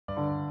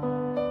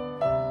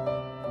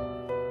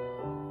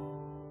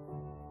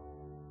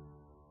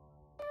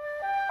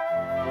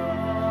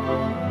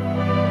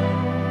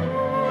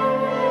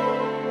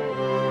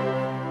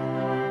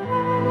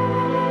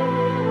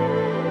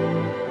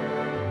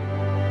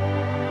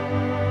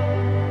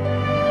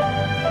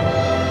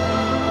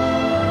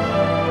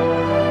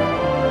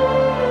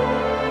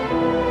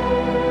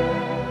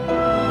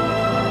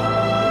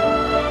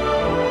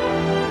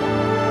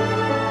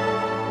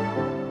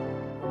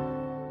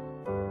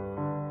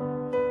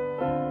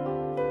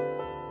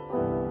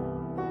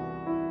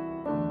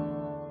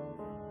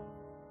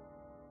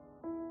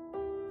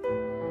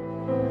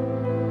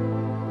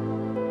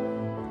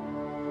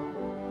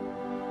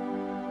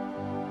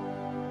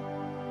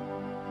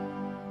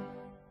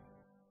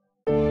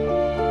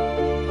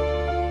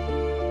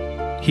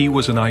He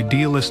was an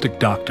idealistic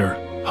doctor,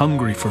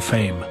 hungry for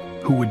fame,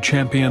 who would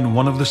champion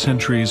one of the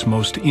century's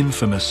most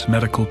infamous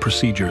medical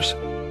procedures.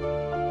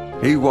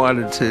 He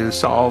wanted to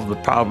solve the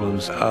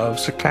problems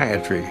of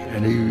psychiatry,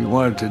 and he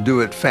wanted to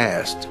do it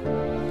fast.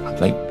 I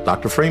think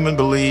Dr. Freeman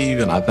believed,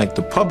 and I think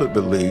the public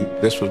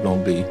believed, this was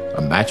going to be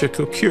a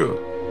magical cure.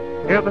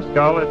 Here the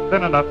skull is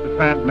thin enough to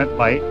transmit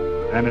light,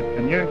 and it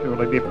can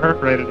usually be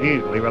perforated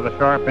easily with a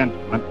sharp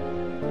instrument.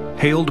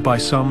 Hailed by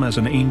some as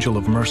an angel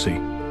of mercy,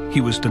 he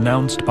was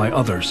denounced by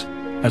others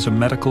as a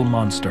medical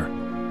monster.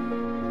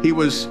 He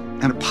was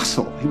an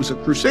apostle. He was a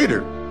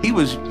crusader. He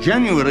was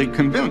genuinely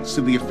convinced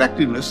of the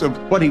effectiveness of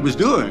what he was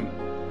doing.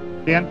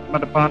 The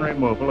instrument upon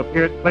removal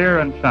appeared clear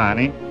and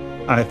shiny.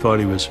 I thought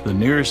he was the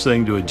nearest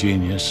thing to a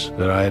genius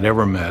that I had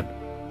ever met.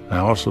 I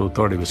also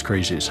thought he was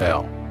crazy as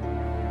hell.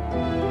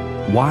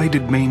 Why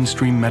did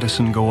mainstream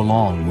medicine go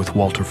along with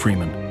Walter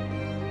Freeman?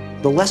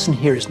 The lesson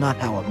here is not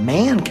how a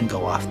man can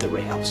go off the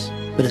rails,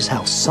 but is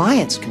how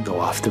science can go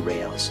off the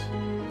rails.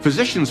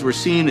 Physicians were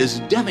seen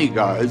as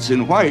demigods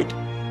in white.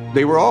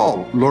 They were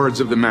all lords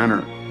of the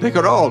manor. They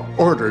could all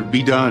order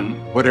be done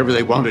whatever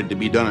they wanted to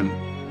be done.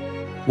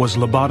 Was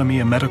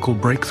lobotomy a medical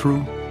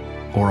breakthrough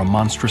or a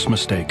monstrous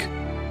mistake?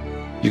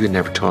 You could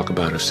never talk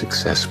about a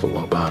successful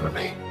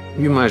lobotomy.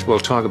 You might as well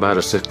talk about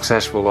a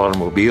successful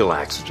automobile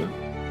accident.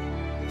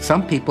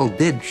 Some people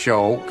did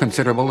show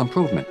considerable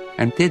improvement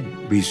and did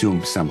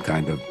resume some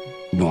kind of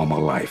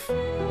normal life.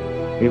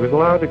 He was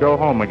allowed to go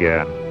home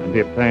again, and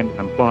he obtained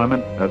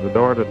employment as a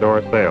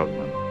door-to-door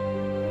salesman.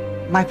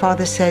 My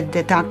father said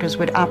that doctors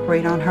would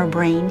operate on her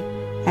brain,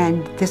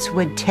 and this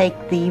would take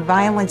the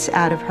violence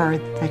out of her,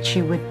 that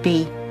she would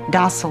be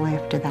docile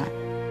after that.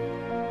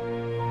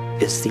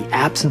 It's the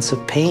absence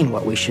of pain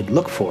what we should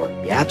look for,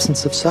 the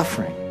absence of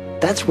suffering.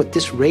 That's what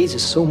this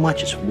raises so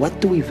much, is what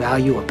do we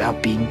value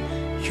about being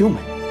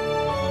human?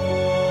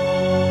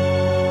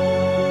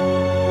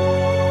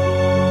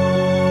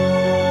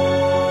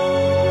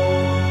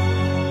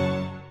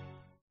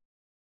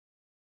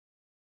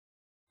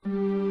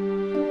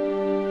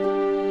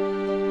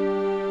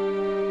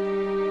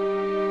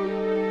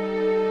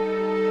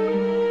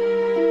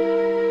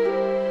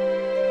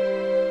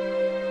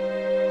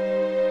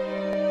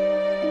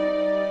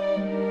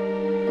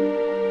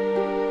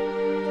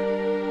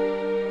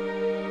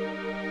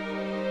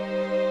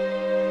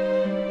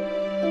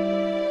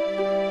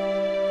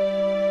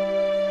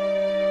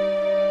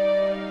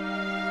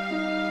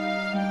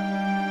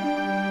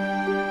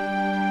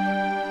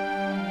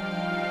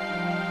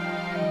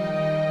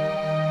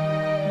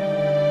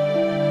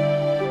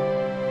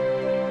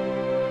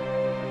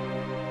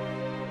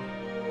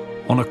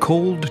 On a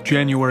cold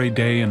January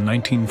day in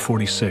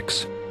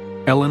 1946,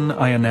 Ellen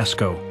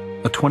Ionesco,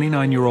 a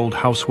 29-year-old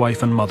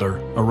housewife and mother,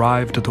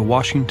 arrived at the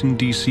Washington,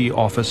 D.C.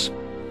 office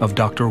of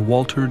Dr.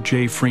 Walter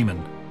J. Freeman.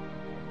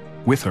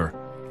 With her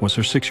was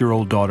her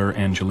 6-year-old daughter,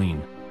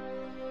 Angeline.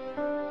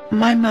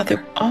 My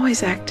mother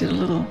always acted a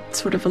little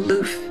sort of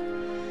aloof.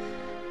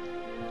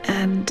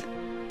 And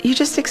you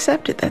just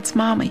accept it, that's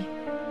Mommy.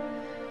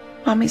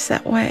 Mommy's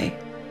that way.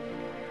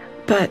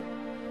 But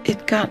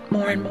it got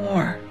more and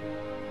more.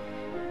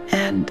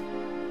 And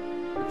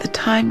the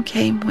time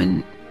came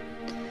when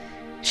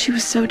she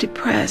was so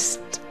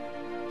depressed,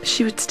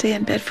 she would stay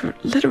in bed for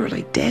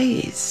literally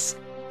days.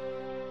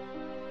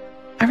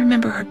 I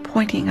remember her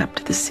pointing up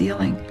to the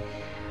ceiling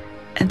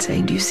and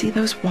saying, "Do you see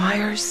those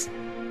wires?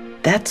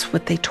 That's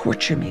what they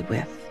torture me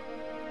with."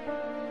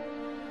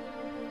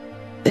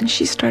 Then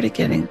she started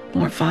getting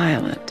more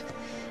violent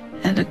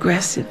and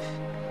aggressive.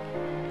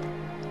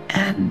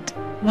 And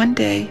one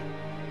day,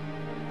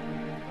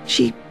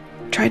 she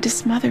tried to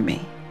smother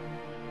me.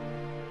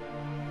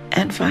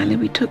 And finally,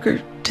 we took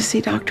her to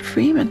see Dr.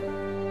 Freeman.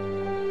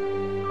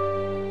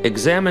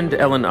 Examined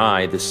Ellen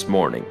I. this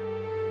morning.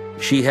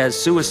 She has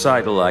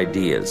suicidal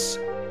ideas.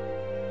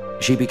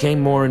 She became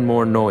more and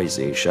more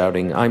noisy,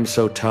 shouting, "I'm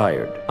so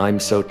tired, I'm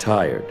so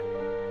tired."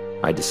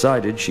 I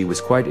decided she was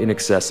quite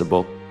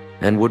inaccessible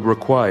and would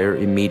require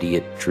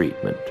immediate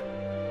treatment.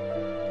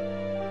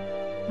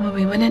 When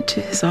we went into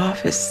his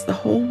office, the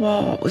whole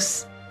wall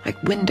was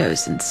like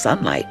windows and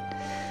sunlight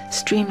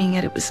streaming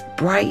in. It was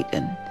bright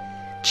and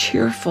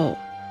cheerful.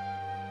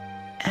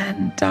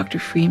 And Dr.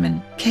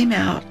 Freeman came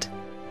out,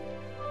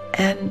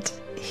 and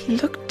he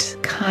looked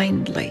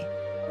kindly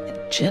and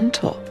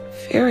gentle,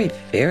 very,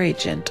 very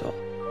gentle.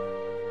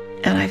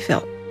 And I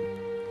felt,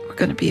 we're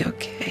going to be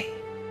okay.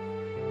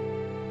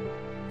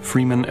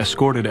 Freeman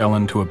escorted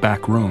Ellen to a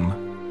back room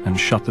and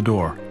shut the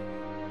door.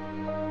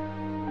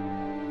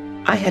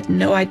 I had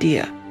no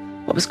idea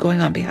what was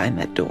going on behind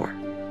that door.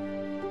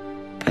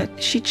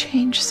 But she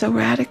changed so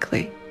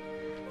radically,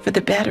 for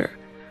the better,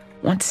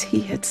 once he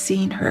had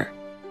seen her.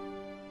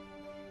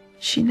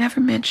 She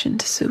never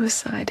mentioned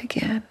suicide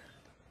again.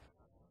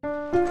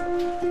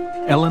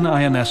 Ellen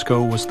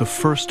Ionesco was the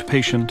first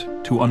patient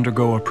to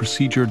undergo a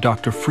procedure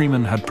Dr.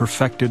 Freeman had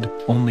perfected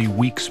only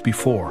weeks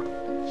before.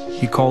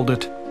 He called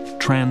it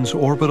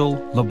transorbital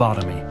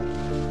lobotomy.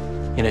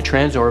 In a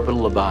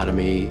transorbital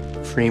lobotomy,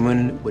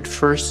 Freeman would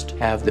first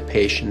have the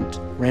patient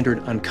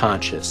rendered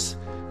unconscious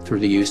through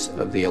the use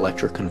of the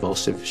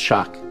electroconvulsive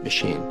shock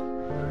machine.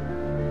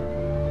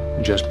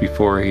 Just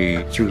before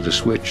he threw the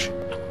switch,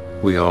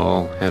 we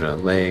all had a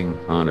laying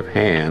on of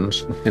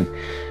hands and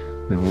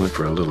then went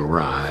for a little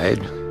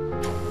ride.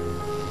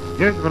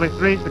 Usually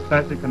 3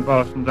 successive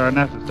convulsions are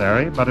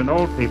necessary, but in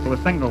old people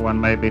a single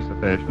one may be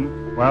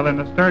sufficient, while in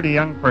a sturdy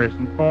young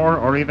person 4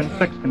 or even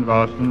 6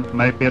 convulsions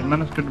may be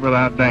administered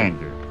without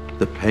danger.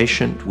 The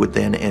patient would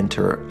then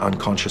enter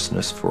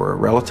unconsciousness for a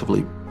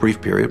relatively brief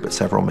period, but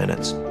several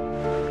minutes.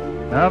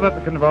 Now that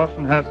the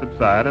convulsion has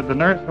subsided, the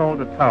nurse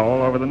holds a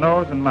towel over the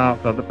nose and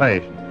mouth of the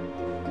patient.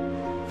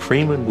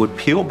 Freeman would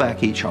peel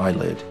back each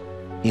eyelid,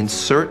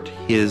 insert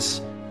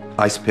his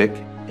ice pick,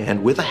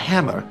 and with a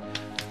hammer,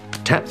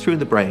 tap through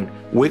the brain,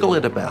 wiggle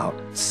it about,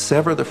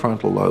 sever the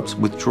frontal lobes,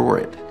 withdraw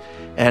it.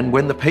 And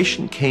when the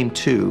patient came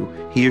to,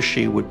 he or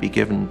she would be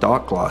given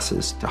dark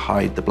glasses to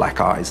hide the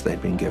black eyes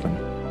they'd been given.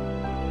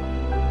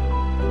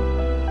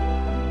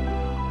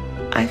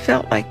 I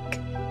felt like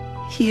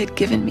he had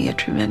given me a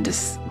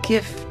tremendous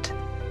gift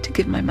to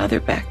give my mother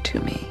back to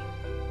me.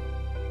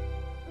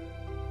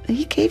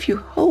 He gave you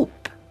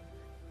hope.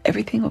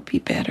 Everything will be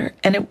better,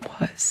 and it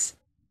was.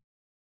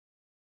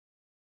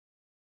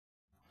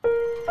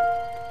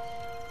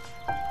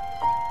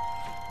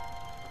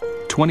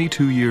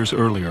 "22 years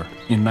earlier,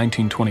 in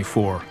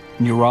 1924,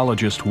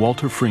 neurologist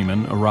Walter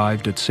Freeman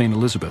arrived at St.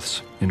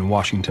 Elizabeth's in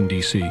Washington,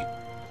 D.C.,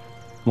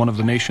 one of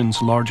the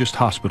nation's largest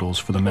hospitals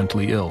for the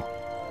mentally ill.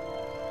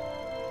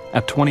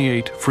 At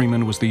 28,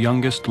 Freeman was the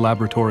youngest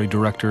laboratory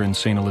director in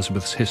St.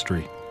 Elizabeth's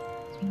history,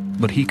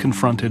 but he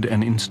confronted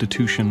an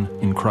institution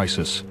in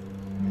crisis.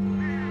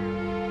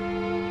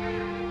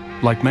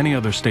 Like many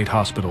other state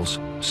hospitals,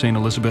 St.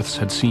 Elizabeth's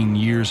had seen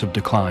years of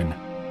decline.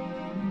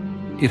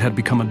 It had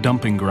become a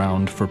dumping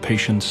ground for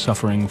patients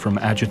suffering from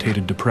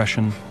agitated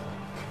depression,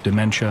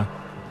 dementia,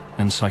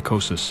 and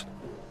psychosis.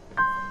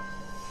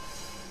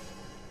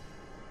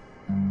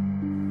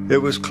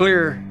 It was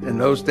clear in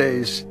those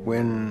days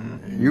when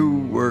you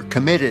were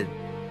committed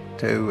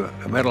to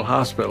a mental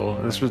hospital,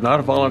 this was not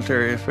a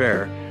voluntary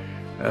affair,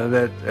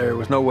 that there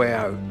was no way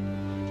out.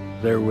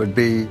 There would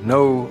be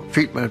no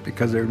treatment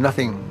because there was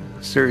nothing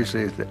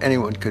seriously that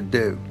anyone could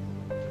do.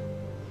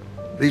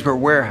 These were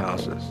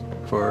warehouses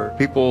for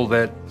people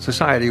that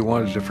society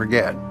wanted to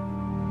forget.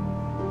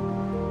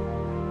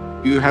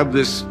 You have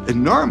this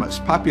enormous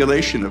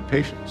population of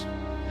patients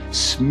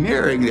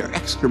smearing their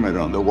excrement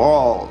on the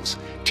walls,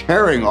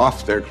 tearing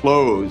off their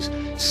clothes,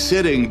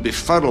 sitting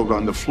befuddled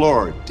on the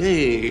floor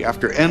day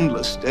after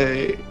endless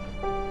day.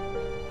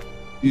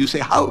 You say,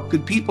 how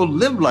could people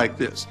live like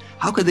this?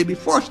 How could they be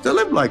forced to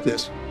live like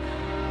this?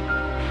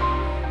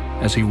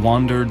 As he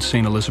wandered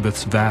St.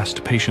 Elizabeth's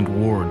vast patient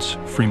wards,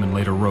 Freeman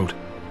later wrote,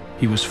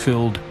 he was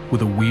filled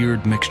with a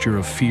weird mixture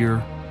of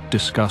fear,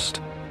 disgust,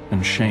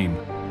 and shame.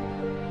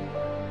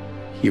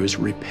 He was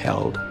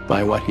repelled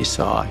by what he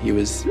saw. He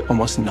was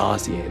almost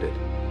nauseated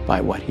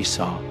by what he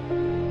saw.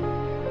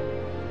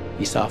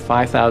 He saw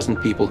 5,000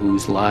 people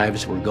whose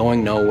lives were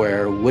going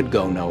nowhere, would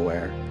go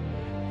nowhere,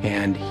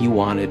 and he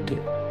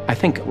wanted, I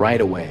think right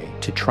away,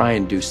 to try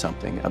and do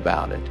something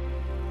about it.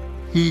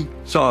 He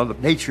saw the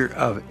nature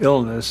of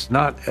illness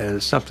not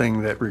as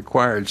something that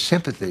required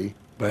sympathy,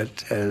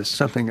 but as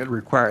something that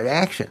required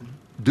action.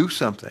 Do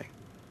something.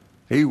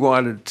 He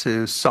wanted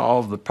to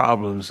solve the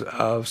problems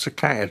of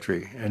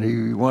psychiatry, and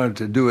he wanted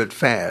to do it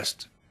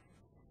fast.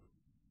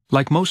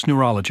 Like most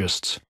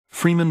neurologists,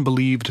 Freeman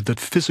believed that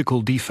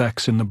physical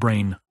defects in the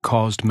brain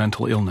caused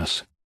mental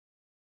illness.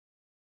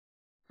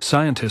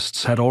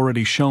 Scientists had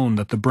already shown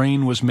that the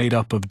brain was made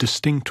up of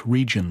distinct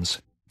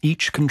regions,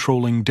 each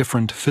controlling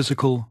different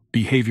physical,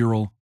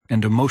 behavioral,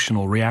 and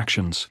emotional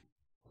reactions.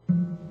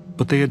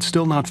 But they had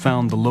still not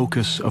found the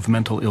locus of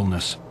mental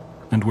illness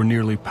and were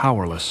nearly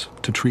powerless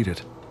to treat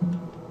it.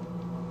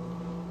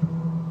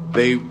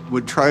 They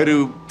would try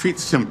to treat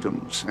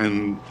symptoms,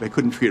 and they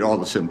couldn't treat all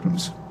the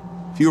symptoms.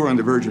 If you were on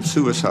the verge of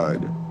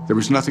suicide, there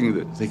was nothing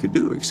that they could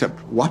do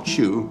except watch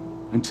you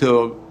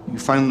until you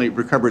finally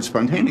recovered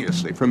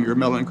spontaneously from your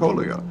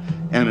melancholia.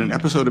 And an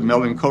episode of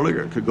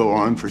melancholia could go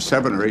on for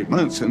 7 or 8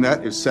 months, and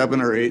that is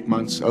 7 or 8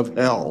 months of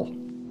hell.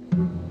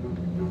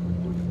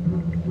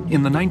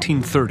 In the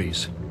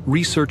 1930s,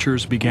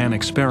 researchers began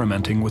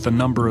experimenting with a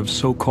number of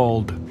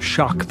so-called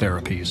shock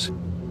therapies,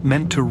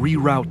 meant to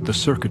reroute the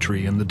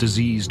circuitry in the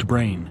diseased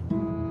brain.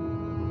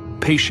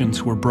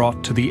 Patients were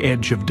brought to the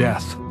edge of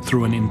death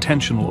through an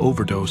intentional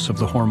overdose of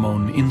the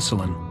hormone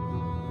insulin.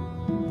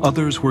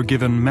 Others were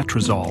given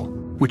metrazole,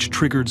 which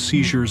triggered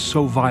seizures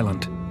so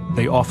violent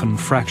they often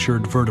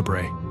fractured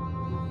vertebrae.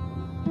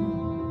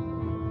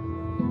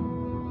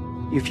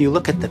 If you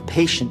look at the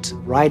patient's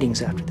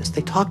writings after this,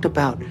 they talked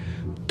about,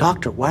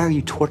 "Doctor, why are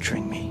you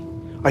torturing me?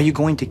 Are you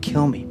going to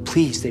kill me?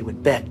 Please," they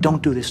would beg,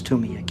 "don't do this to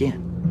me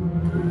again."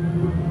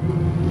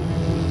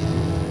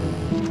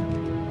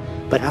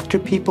 But after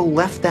people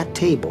left that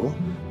table,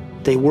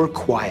 they were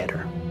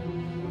quieter.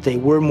 They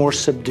were more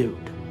subdued.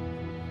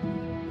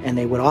 And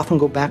they would often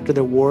go back to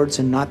their wards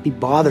and not be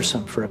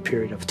bothersome for a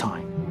period of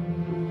time.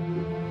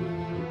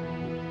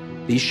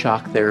 these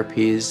shock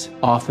therapies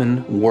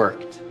often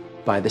worked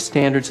by the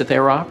standards that they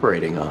were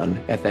operating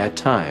on at that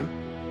time.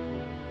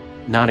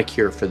 Not a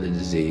cure for the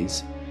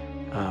disease,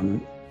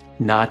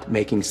 not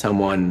making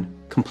someone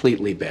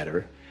completely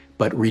better,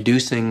 but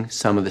reducing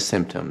some of the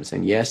symptoms.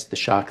 And yes, the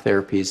shock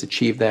therapies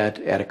achieve that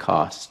at a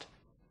cost.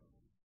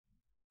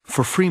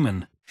 For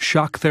Freeman,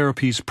 shock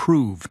therapies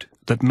proved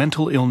that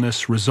mental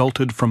illness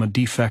resulted from a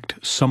defect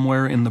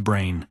somewhere in the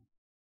brain,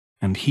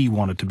 and he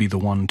wanted to be the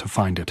one to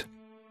find it.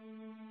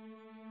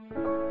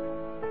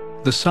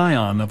 The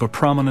scion of a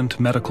prominent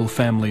medical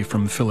family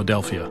from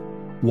Philadelphia,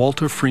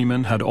 Walter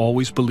Freeman had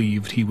always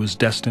believed he was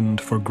destined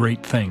for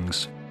great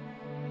things.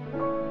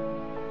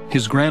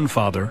 His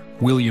grandfather,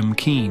 William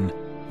Keene,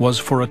 was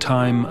for a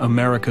time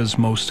America's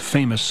most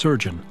famous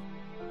surgeon,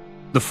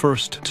 the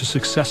first to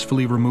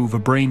successfully remove a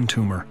brain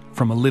tumor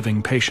from a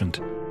living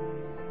patient.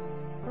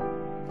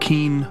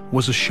 Keene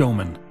was a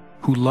showman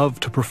who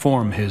loved to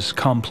perform his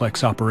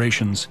complex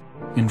operations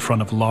in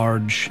front of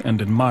large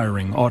and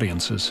admiring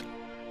audiences.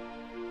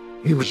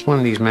 He was one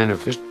of these men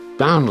of just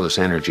boundless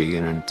energy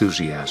and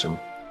enthusiasm.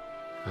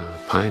 A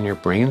pioneer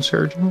brain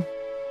surgeon,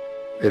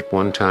 at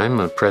one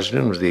time a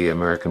president of the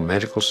American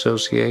Medical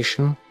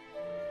Association.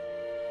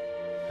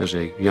 As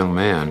a young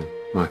man,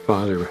 my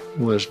father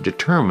was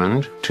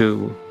determined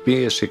to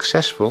be as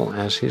successful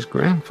as his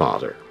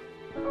grandfather.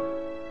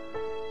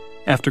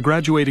 After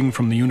graduating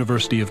from the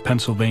University of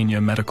Pennsylvania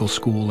Medical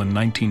School in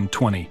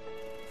 1920,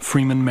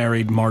 Freeman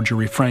married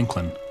Marjorie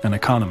Franklin, an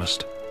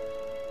economist.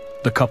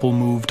 The couple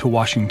moved to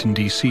Washington,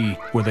 D.C.,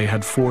 where they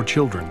had 4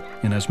 children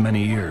in as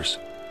many years.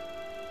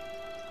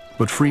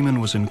 But Freeman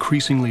was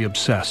increasingly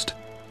obsessed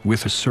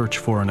with his search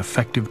for an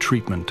effective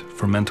treatment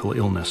for mental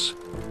illness.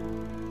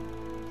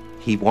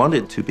 He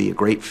wanted to be a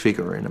great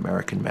figure in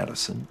American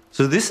medicine.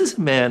 So this is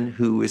a man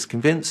who is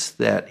convinced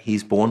that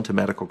he's born to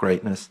medical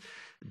greatness,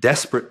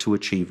 desperate to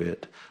achieve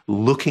it,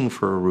 looking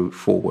for a route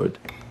forward.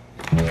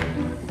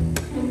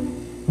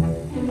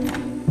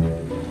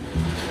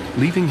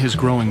 Leaving his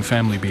growing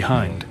family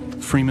behind,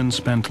 Freeman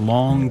spent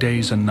long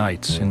days and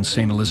nights in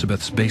St.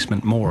 Elizabeth's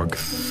basement morgue,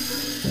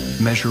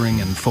 measuring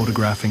and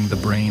photographing the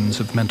brains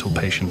of mental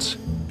patients.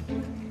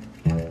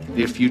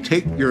 If you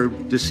take your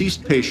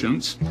deceased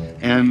patients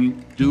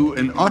and do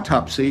an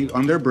autopsy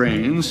on their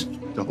brains,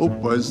 the hope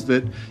was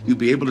that you'd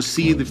be able to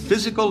see the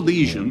physical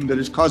lesion that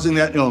is causing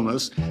that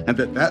illness, and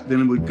that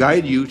then would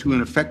guide you to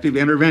an effective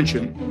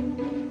intervention.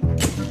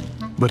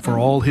 But for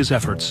all his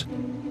efforts,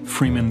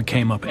 Freeman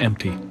came up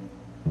empty.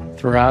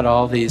 Throughout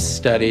all these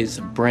studies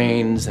of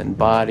brains and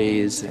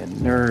bodies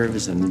and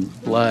nerves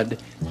and blood,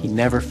 he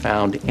never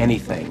found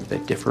anything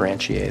that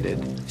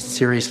differentiated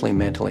seriously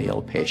mentally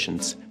ill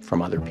patients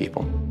from other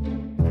people.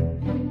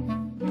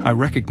 I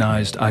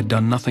recognized I'd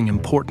done nothing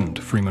important,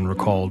 Freeman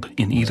recalled,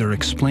 in either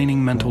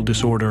explaining mental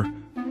disorder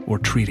or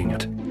treating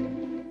it.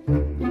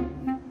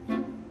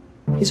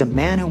 He's a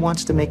man who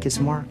wants to make his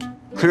mark,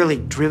 clearly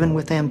driven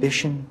with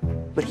ambition,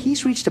 but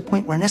he's reached a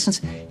point where, in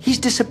essence, he's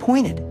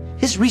disappointed.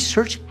 His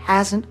research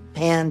hasn't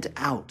panned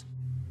out.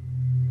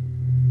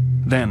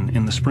 Then,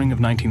 in the spring of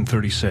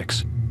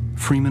 1936,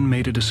 Freeman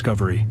made a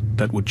discovery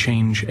that would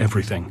change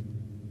everything.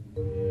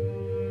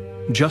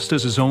 Just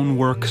as his own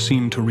work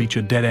seemed to reach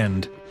a dead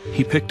end,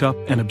 he picked up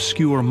an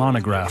obscure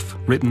monograph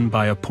written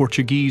by a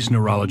Portuguese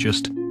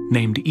neurologist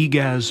named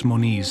Igaz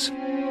Moniz.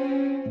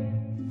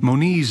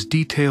 Moniz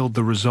detailed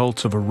the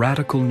results of a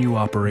radical new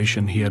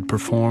operation he had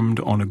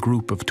performed on a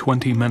group of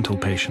 20 mental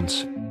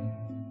patients.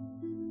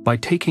 By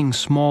taking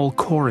small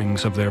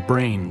corings of their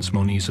brains,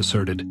 Moniz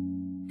asserted,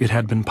 it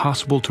had been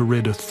possible to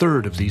rid a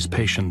third of these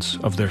patients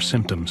of their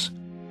symptoms.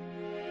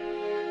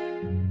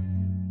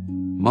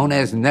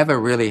 Moniz never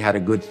really had a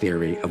good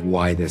theory of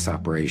why this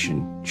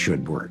operation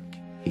should work.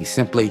 He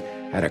simply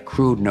had a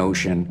crude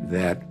notion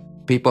that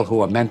people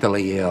who are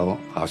mentally ill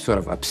are sort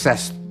of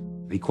obsessed.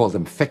 He called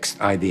them fixed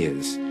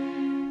ideas,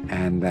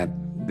 and that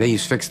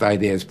these fixed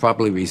ideas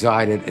probably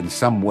resided in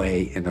some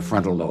way in the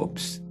frontal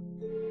lobes.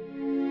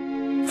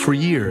 For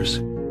years,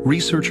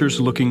 researchers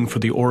looking for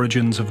the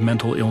origins of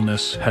mental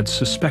illness had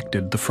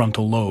suspected the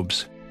frontal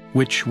lobes,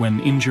 which, when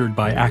injured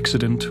by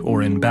accident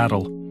or in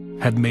battle,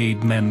 had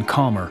made men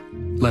calmer,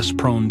 less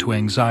prone to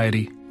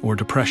anxiety or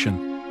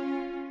depression.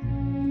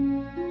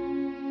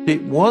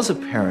 It was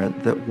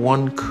apparent that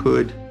one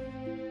could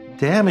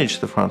damage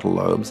the frontal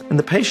lobes, and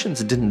the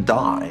patients didn't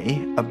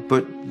die,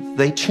 but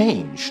they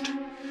changed.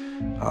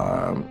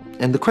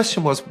 And the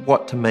question was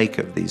what to make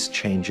of these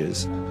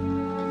changes.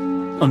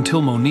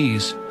 Until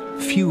Moniz,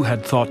 few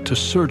had thought to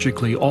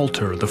surgically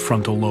alter the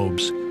frontal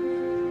lobes.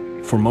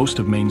 For most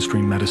of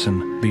mainstream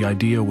medicine, the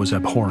idea was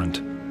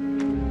abhorrent.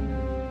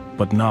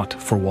 But not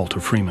for Walter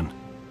Freeman.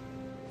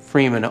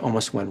 Freeman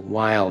almost went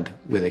wild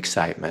with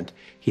excitement.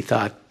 He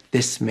thought,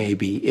 this may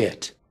be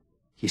it.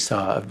 He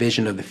saw a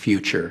vision of the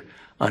future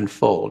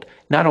unfold.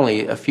 Not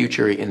only a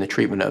future in the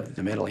treatment of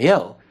the mentally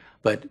ill,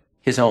 but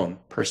his own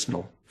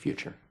personal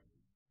future.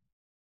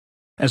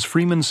 As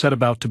Freeman set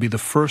about to be the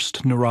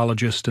first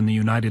neurologist in the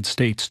United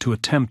States to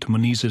attempt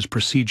Moniz's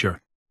procedure,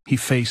 he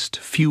faced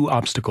few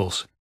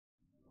obstacles.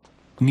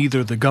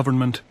 neither the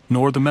government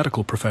nor the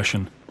medical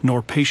profession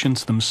nor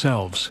patients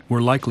themselves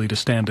were likely to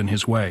stand in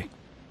his way.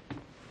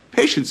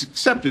 Patients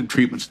accepted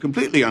treatments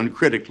completely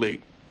uncritically.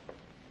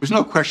 There was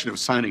no question of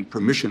signing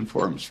permission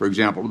forms, for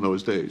example, in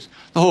those days.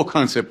 The whole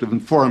concept of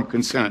informed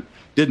consent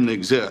didn't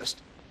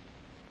exist.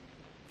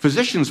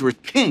 Physicians were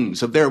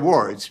kings of their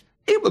wards,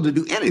 able to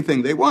do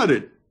anything they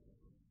wanted.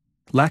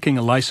 Lacking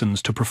a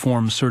license to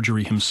perform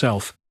surgery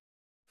himself,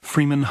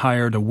 Freeman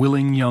hired a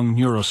willing young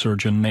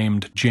neurosurgeon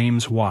named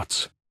James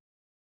Watts.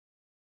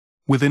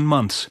 Within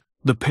months,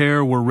 the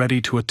pair were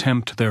ready to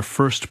attempt their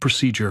first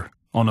procedure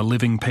on a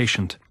living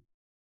patient.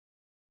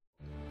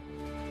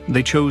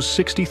 They chose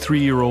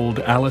 63-year-old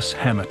Alice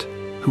Hammett,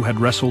 who had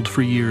wrestled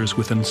for years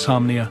with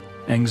insomnia,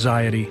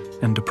 anxiety,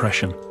 and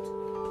depression.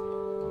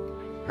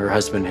 Her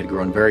husband had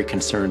grown very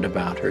concerned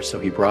about her, so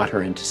he brought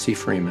her in to see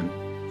Freeman.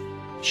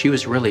 She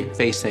was really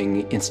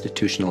facing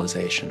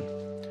institutionalization,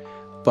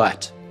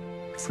 but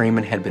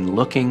Freeman had been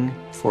looking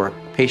for a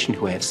patient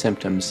who had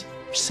symptoms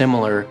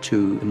similar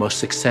to the most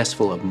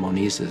successful of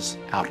Moniz's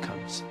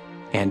outcomes.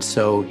 And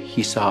so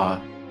he saw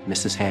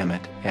Mrs.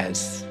 Hammett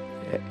as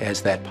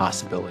that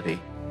possibility.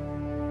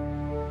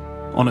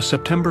 On a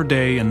September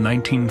day in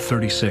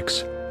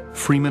 1936,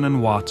 Freeman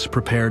and Watts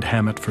prepared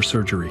Hammett for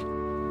surgery.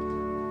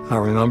 I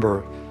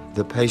remember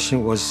the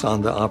patient was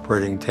on the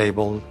operating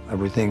table,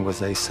 everything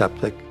was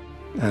aseptic,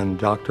 and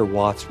Dr.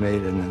 Watts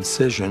made an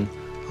incision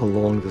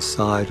along the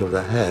side of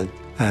the head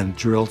and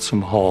drilled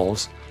some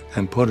holes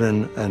and put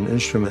in an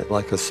instrument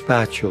like a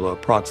spatula,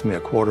 approximately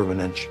 1/4 of an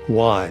inch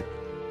wide.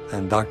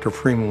 And Dr.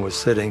 Freeman was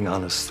sitting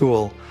on a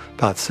stool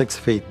about 6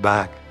 feet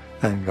back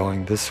and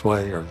going this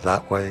way or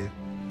that way.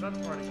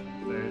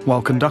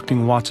 While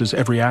conducting Watts's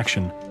every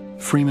action,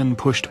 Freeman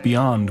pushed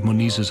beyond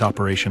Moniz's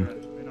operation.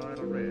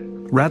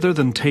 Rather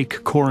than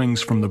take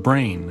corings from the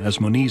brain, as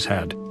Moniz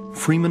had,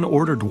 Freeman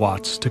ordered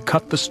Watts to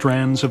cut the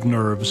strands of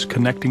nerves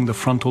connecting the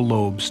frontal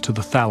lobes to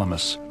the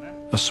thalamus,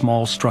 a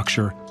small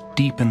structure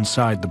deep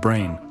inside the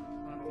brain.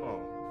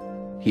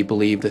 He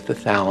believed that the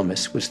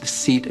thalamus was the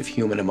seat of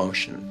human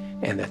emotion,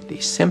 and that the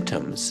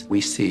symptoms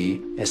we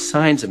see as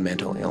signs of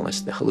mental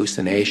illness, the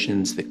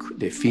hallucinations,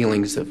 the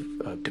feelings of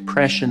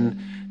depression,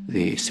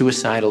 the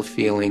suicidal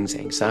feelings,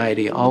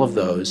 anxiety, all of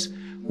those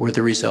were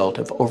the result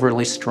of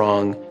overly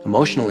strong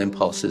emotional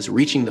impulses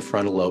reaching the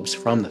frontal lobes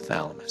from the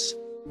thalamus.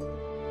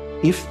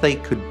 If they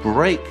could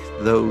break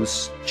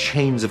those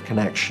chains of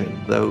connection,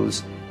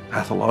 those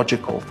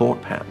pathological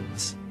thought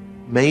patterns,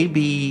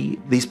 maybe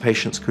these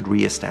patients could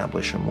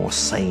reestablish a more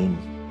sane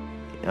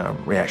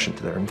reaction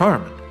to their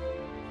environment.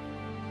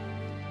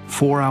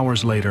 4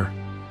 hours later,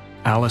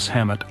 Alice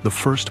Hammett, the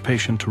first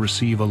patient to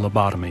receive a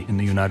lobotomy in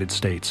the United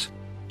States,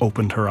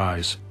 opened her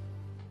eyes.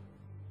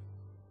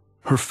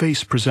 Her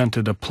face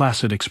presented a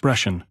placid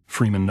expression,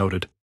 Freeman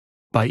noted.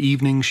 By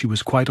evening, she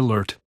was quite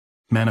alert,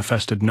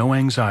 manifested no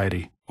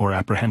anxiety or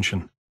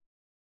apprehension.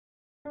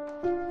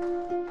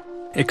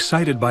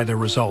 Excited by their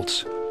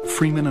results,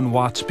 Freeman and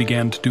Watts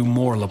began to do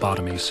more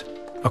lobotomies,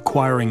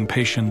 acquiring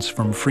patients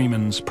from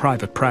Freeman's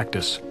private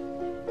practice.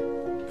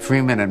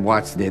 Freeman and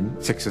Watts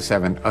did 6 or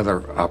 7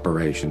 other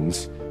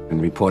operations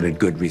and reported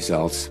good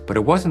results, but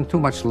it wasn't too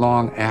much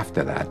long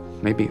after that,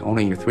 maybe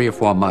only 3 or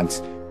 4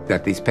 months,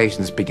 that these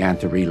patients began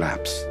to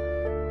relapse.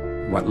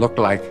 What looked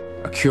like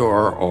a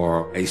cure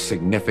or a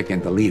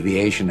significant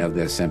alleviation of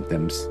their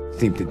symptoms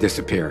seemed to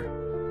disappear.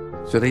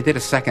 So they did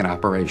a second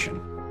operation,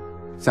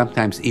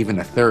 sometimes even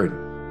a third.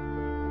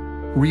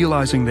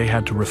 Realizing they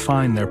had to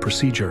refine their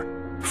procedure,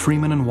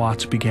 Freeman and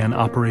Watts began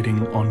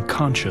operating on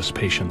conscious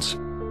patients,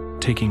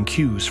 taking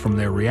cues from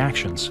their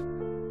reactions.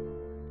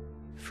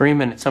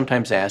 Freeman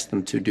sometimes asked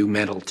them to do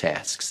mental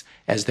tasks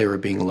as they were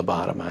being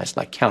lobotomized,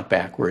 like count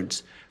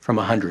backwards from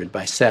 100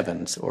 by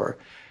 7s, or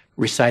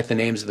recite the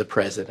names of the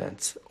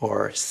presidents,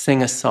 or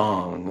sing a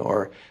song,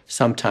 or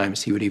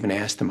sometimes he would even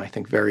ask them, I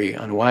think very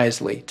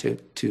unwisely, to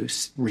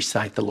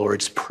recite the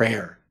Lord's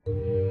Prayer.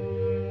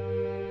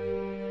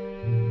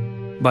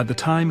 By the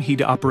time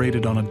he'd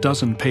operated on a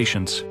dozen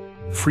patients,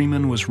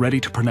 Freeman was ready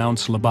to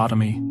pronounce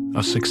lobotomy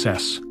a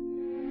success.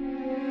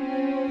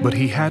 But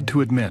he had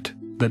to admit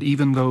that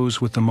even those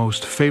with the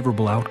most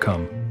favorable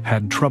outcome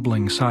had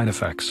troubling side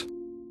effects.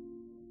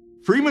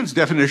 Freeman's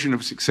definition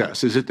of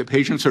success is that the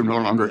patients are no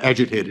longer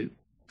agitated.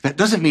 That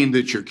doesn't mean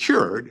that you're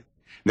cured.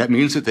 That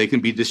means that they can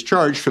be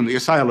discharged from the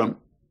asylum,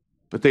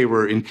 but they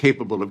were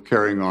incapable of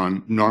carrying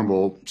on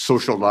normal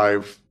social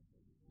life.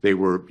 They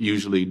were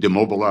usually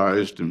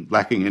demobilized and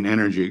lacking in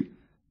energy,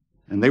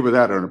 and they were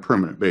that on a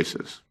permanent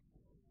basis.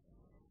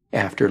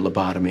 After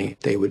lobotomy,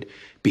 they would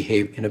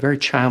behave in a very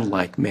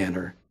childlike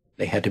manner.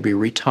 They had to be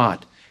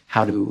retaught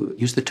how to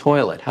use the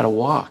toilet, how to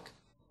walk.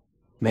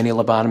 Many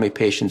lobotomy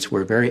patients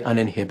were very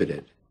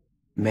uninhibited.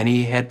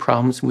 Many had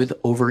problems with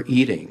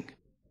overeating.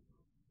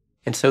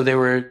 And so they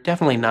were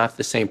definitely not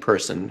the same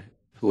person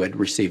who had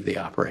received the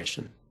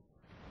operation.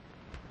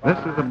 This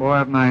is a boy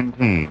of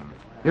 19.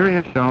 Here he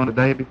is shown the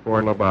day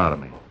before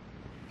lobotomy.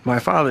 My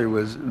father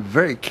was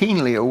very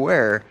keenly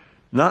aware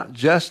not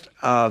just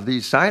of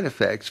these side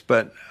effects,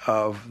 but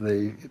of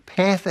the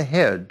path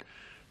ahead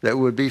that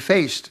would be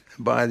faced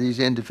by these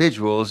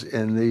individuals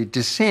in the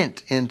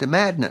descent into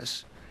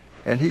madness.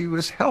 And he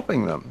was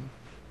helping them.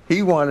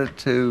 He wanted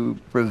to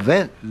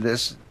prevent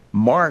this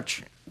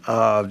march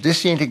of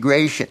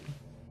disintegration.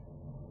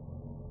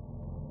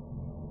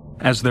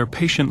 As their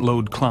patient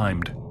load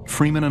climbed,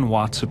 Freeman and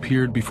Watts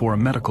appeared before a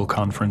medical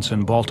conference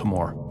in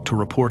Baltimore to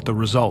report the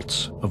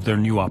results of their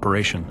new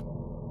operation.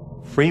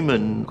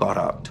 Freeman got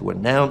up to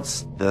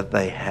announce that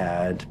they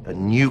had a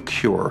new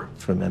cure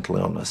for mental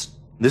illness.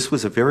 This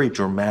was a very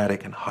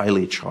dramatic and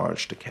highly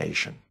charged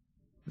occasion.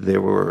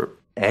 There were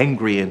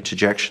angry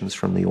interjections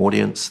from the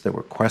audience, there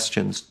were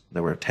questions,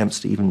 there were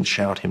attempts to even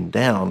shout him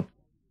down.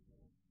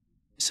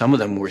 Some of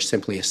them were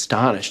simply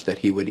astonished that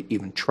he would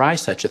even try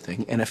such a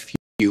thing, and a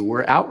few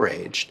were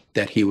outraged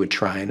that he would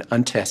try an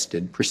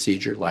untested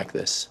procedure like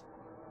this.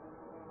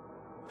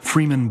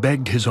 Freeman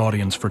begged his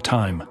audience for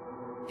time.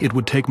 It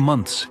would take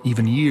months,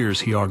 even years,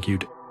 he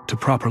argued, to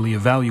properly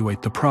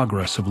evaluate the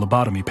progress of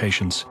lobotomy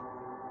patients.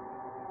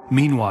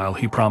 Meanwhile,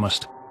 he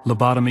promised,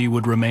 lobotomy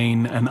would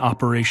remain an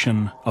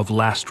operation of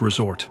last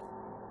resort.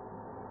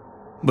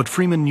 But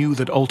Freeman knew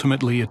that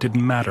ultimately it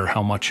didn't matter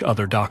how much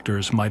other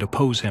doctors might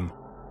oppose him.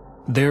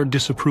 Their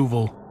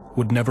disapproval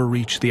would never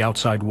reach the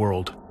outside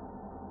world.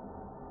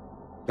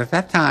 At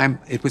that time,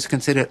 it was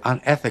considered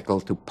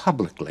unethical to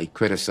publicly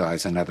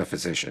criticize another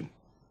physician.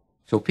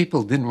 So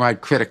people didn't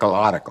write critical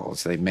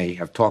articles. They may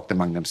have talked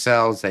among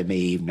themselves, they may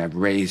even have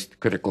raised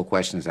critical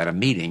questions at a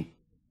meeting,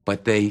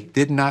 but they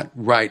did not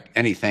write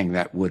anything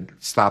that would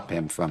stop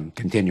him from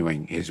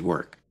continuing his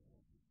work.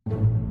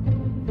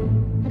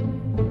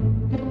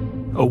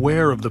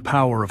 Aware of the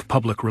power of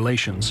public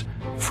relations,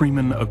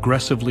 Freeman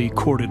aggressively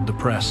courted the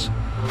press.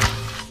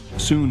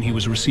 Soon he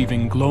was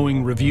receiving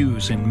glowing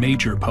reviews in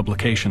major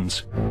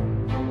publications.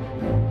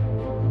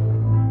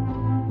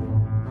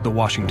 The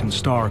Washington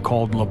Star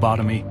called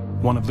lobotomy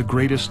one of the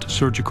greatest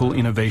surgical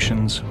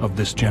innovations of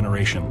this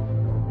generation.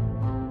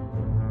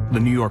 The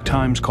New York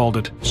Times called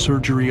it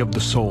surgery of the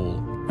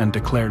soul and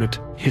declared it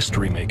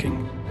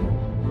history-making.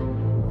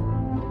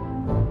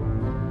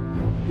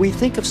 We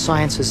think of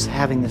science as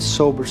having this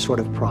sober sort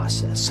of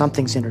process.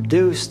 Something's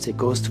introduced, it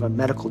goes to a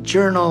medical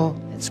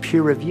journal, it's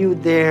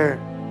peer-reviewed there.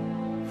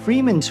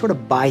 Freeman sort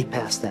of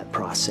bypassed that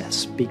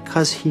process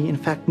because he, in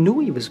fact, knew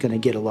he was going to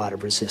get a lot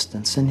of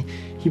resistance, and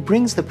he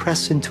brings the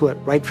press into it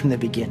right from the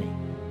beginning.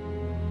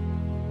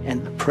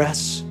 And the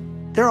press,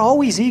 they're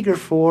always eager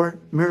for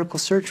miracle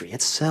surgery.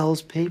 It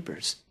sells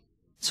papers.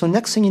 So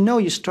next thing you know,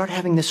 you start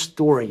having this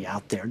story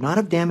out there, not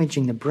of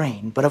damaging the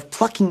brain, but of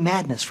plucking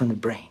madness from the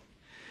brain.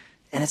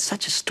 And it's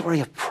such a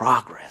story of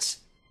progress.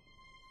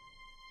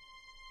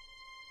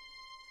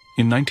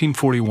 In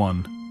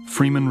 1941,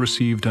 Freeman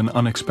received an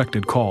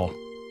unexpected call.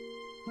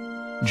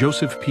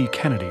 Joseph P.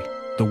 Kennedy,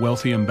 the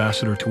wealthy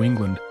ambassador to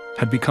England,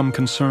 had become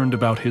concerned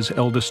about his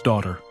eldest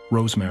daughter,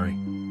 Rosemary.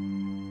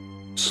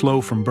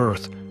 Slow from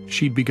birth,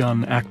 she'd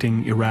begun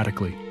acting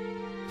erratically,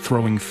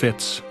 throwing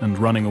fits and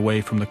running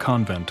away from the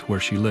convent where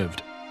she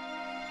lived.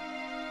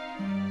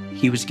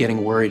 He was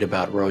getting worried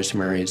about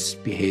Rosemary's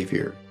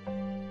behavior,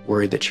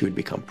 worried that she would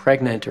become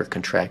pregnant or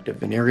contract a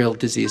venereal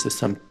disease of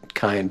some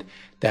kind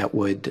that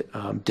would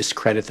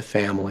discredit the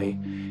family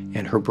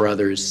and her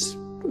brother's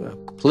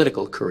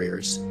political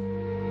careers.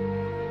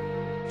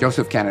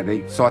 Joseph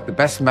Kennedy sought the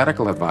best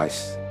medical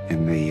advice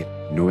in the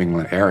New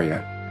England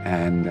area,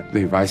 and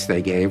the advice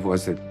they gave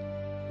was that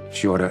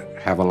she ought to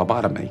have a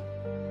lobotomy.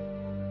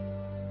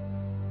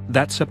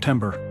 That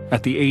September,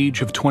 at the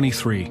age of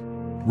 23,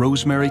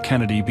 Rosemary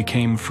Kennedy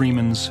became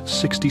Freeman's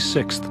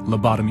 66th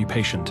lobotomy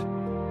patient.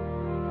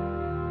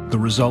 The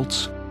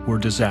results were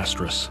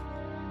disastrous.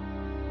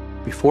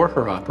 Before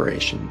her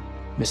operation,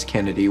 Miss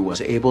Kennedy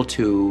was able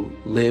to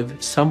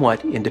live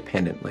somewhat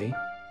independently,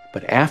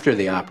 but after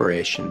the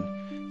operation,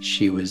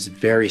 she was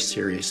very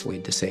seriously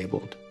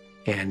disabled,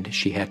 and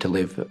she had to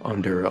live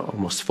under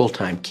almost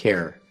full-time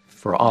care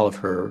for all of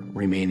her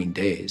remaining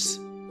days.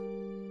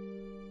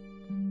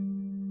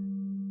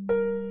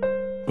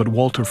 But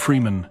Walter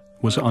Freeman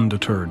was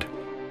undeterred.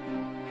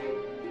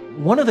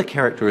 One of the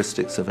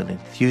characteristics of an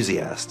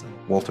enthusiast, and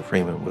Walter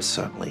Freeman was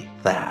certainly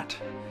that,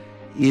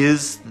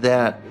 is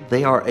that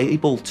they are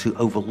able to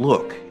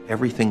overlook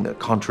everything that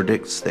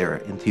contradicts their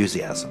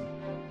enthusiasm.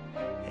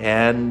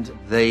 And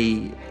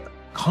they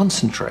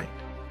concentrate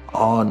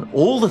on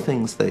all the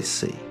things they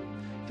see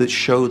that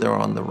show they're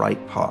on the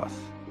right path.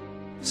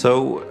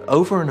 So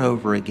over and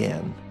over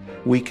again,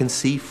 we can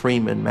see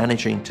Freeman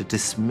managing to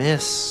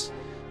dismiss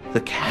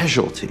the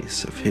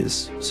casualties of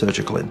his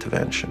surgical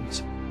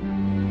interventions.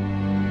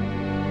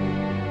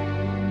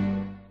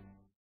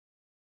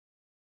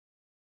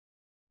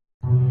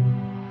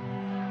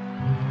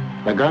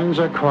 The guns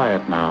are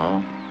quiet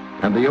now,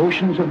 and the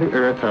oceans of the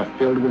earth are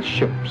filled with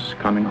ships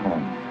coming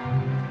home.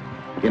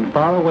 In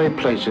faraway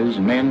places,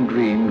 men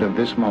dreamed of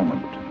this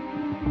moment.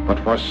 But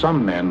for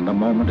some men, the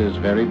moment is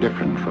very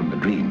different from the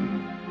dream.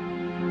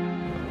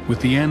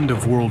 With the end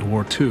of World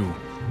War II,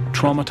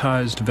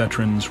 traumatized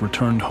veterans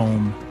returned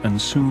home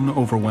and soon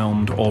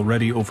overwhelmed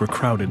already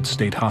overcrowded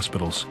state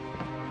hospitals.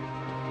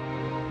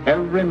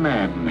 Every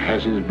man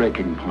has his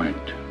breaking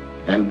point,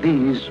 and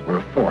these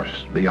were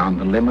forced beyond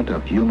the limit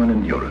of human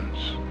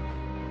endurance.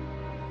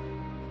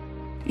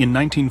 In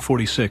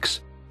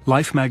 1946,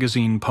 Life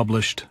magazine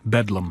published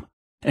Bedlam,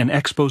 an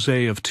expose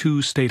of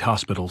two state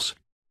hospitals,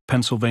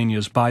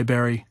 Pennsylvania's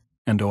Byberry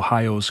and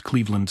Ohio's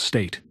Cleveland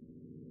State.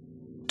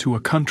 To a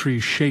country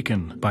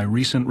shaken by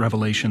recent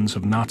revelations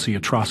of Nazi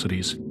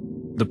atrocities,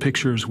 the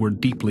pictures were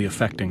deeply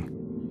affecting.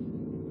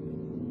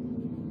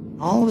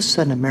 All of a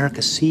sudden,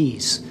 America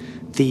sees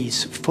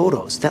these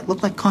photos that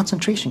look like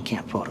concentration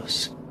camp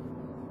photos.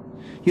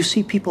 You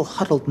see people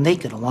huddled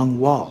naked along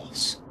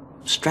walls,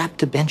 strapped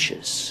to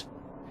benches.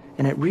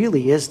 And it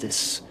really is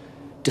this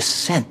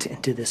descent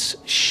into this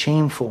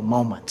shameful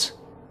moment.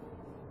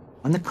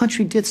 And the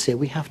country did say,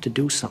 we have to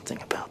do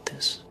something about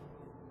this.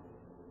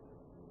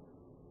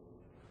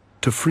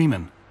 To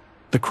Freeman,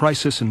 the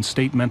crisis in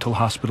state mental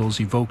hospitals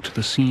evoked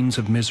the scenes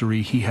of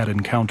misery he had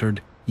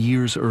encountered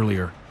years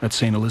earlier at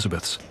St.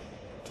 Elizabeth's.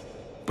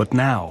 But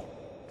now,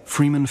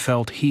 Freeman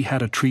felt he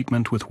had a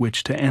treatment with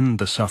which to end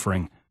the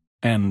suffering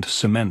and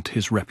cement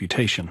his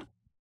reputation.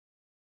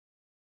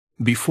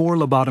 Before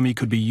lobotomy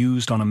could be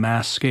used on a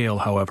mass scale,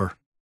 however,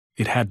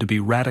 it had to be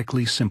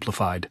radically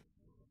simplified.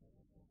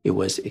 It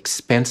was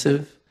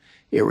expensive.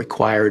 It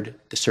required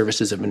the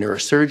services of a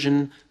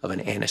neurosurgeon, of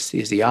an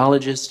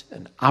anesthesiologist,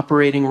 an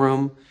operating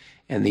room,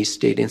 and these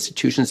state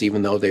institutions,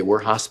 even though they were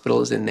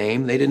hospitals in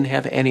name, they didn't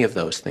have any of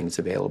those things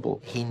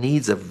available. He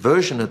needs a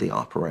version of the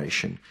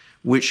operation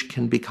which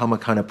can become a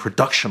kind of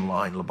production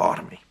line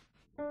lobotomy.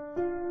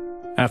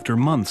 After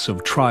months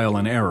of trial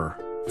and error,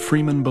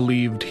 Freeman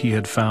believed he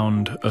had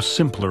found a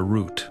simpler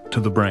route to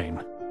the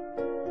brain.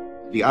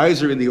 The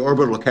eyes are in the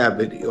orbital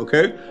cavity,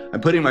 okay?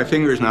 I'm putting my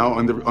fingers now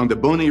on the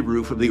bony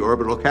roof of the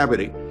orbital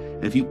cavity.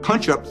 And if you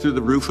punch up through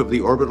the roof of the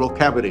orbital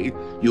cavity,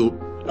 you'll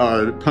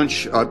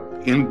punch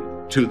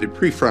into the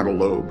prefrontal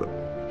lobe.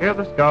 Here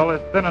the skull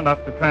is thin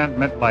enough to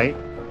transmit light,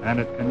 and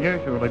it can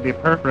usually be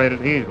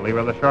perforated easily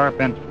with a sharp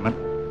instrument.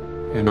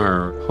 In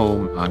our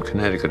home on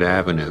Connecticut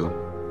Avenue,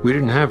 we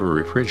didn't have a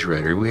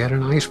refrigerator, we had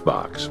an ice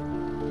box.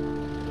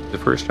 The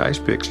first ice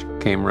picks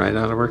came right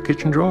out of our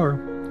kitchen drawer,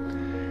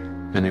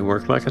 and they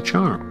worked like a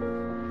charm.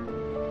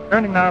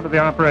 Turning now to the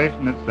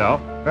operation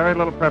itself, very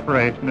little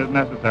preparation is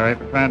necessary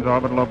for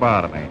transorbital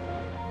lobotomy.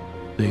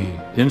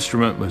 The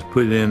instrument was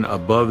put in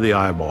above the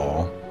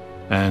eyeball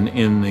and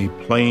in the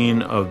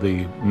plane of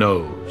the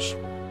nose.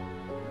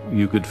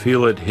 You could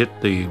feel it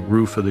hit the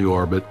roof of the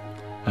orbit,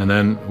 and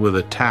then with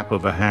a tap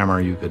of a hammer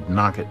you could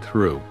knock it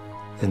through.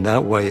 In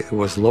that way, it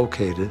was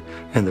located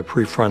in the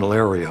prefrontal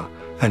area,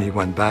 and he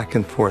went back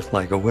and forth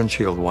like a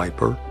windshield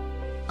wiper.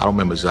 I don't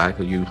remember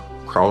exactly. You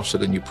cross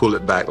it and you pull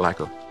it back like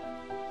a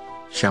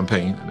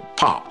champagne, and it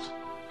pops.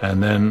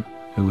 And then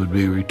it would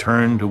be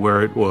returned to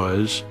where it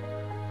was.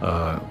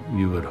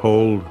 You would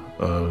hold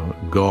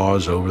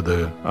gauze over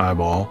the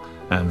eyeball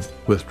and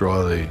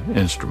withdraw the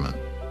instrument.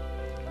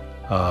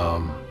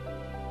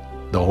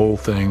 The whole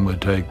thing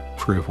would take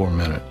 3 or 4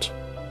 minutes.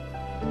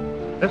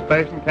 This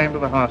patient came to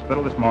the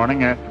hospital this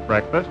morning after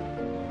breakfast,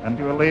 and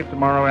he will leave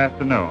tomorrow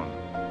afternoon.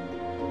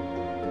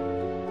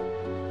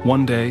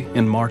 One day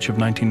in March of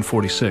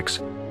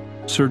 1946,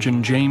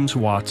 surgeon James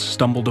Watts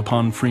stumbled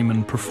upon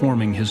Freeman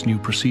performing his new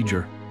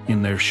procedure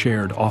in their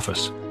shared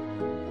office.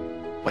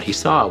 What he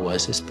saw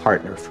was his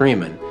partner,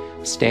 Freeman,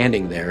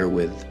 standing there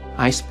with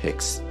ice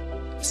picks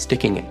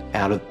sticking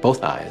out of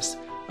both eyes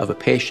of a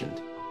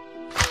patient.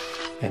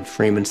 And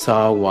Freeman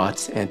saw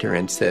Watts enter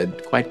and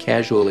said, quite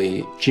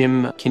casually,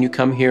 "Jim, can you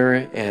come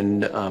here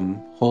and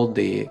hold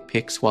the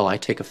picks while I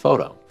take a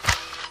photo?"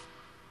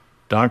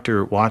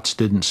 Dr. Watts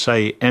didn't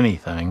say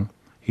anything.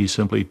 He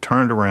simply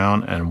turned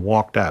around and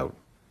walked out.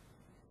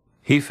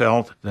 He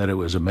felt that it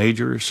was a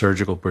major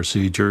surgical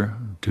procedure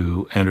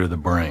to enter the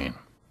brain.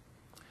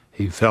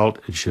 He felt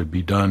it should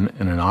be done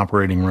in an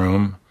operating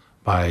room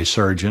by a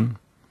surgeon,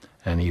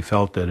 and he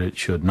felt that it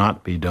should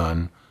not be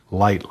done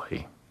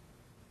lightly.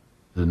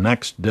 The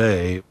next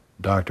day,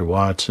 Dr.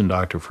 Watts and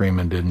Dr.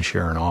 Freeman didn't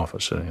share an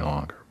office any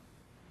longer.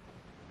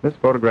 This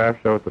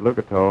photograph shows the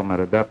leucotome at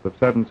a depth of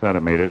 7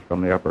 centimeters from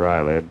the upper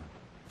eyelid.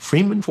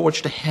 Freeman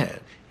forged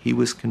ahead. He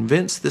was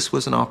convinced this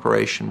was an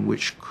operation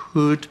which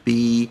could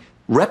be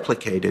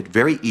replicated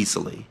very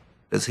easily.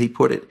 As he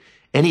put it,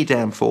 any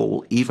damn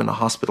fool, even a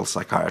hospital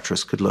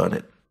psychiatrist, could learn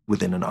it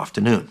within an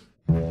afternoon.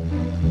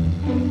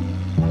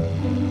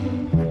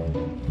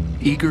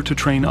 Eager to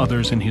train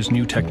others in his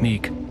new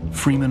technique,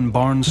 Freeman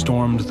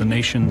barnstormed the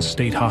nation's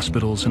state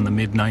hospitals in the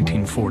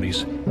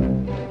mid-1940s.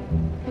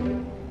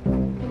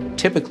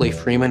 Typically,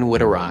 Freeman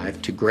would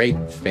arrive to great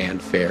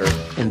fanfare,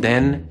 and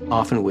then,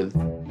 often with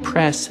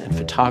press and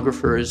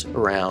photographers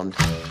around,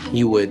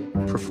 he would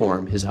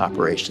perform his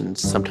operations,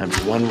 sometimes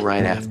one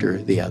right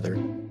after the other.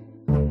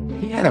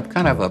 He had a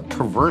kind of a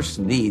perverse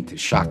need to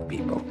shock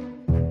people.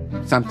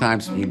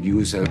 Sometimes he'd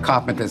use a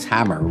carpenter's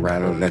hammer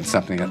rather than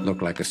something that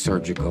looked like a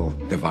surgical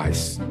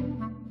device.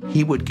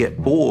 He would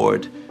get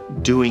bored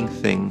doing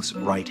things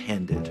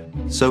right-handed,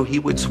 so he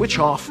would switch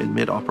off in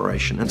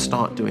mid-operation and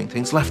start doing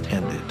things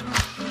left-handed.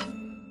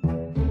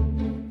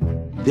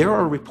 There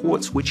are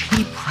reports which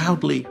he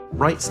proudly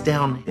writes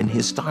down in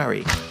his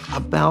diary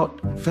about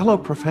fellow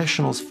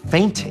professionals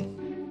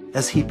fainting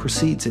as he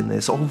proceeds in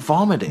this, or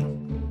vomiting.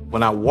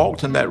 When I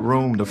walked in that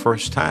room the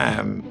first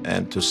time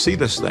and to see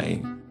this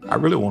thing, I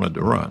really wanted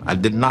to run. I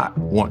did not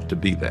want to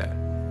be there.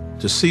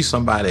 To see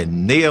somebody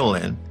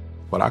nailing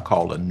what I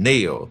call a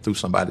nail through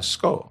somebody's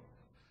skull,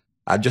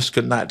 I just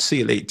could not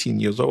see at 18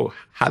 years old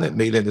how that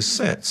made any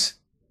sense.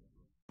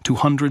 To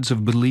hundreds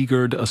of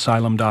beleaguered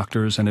asylum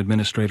doctors and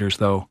administrators,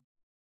 though,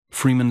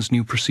 Freeman's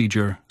new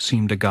procedure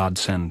seemed a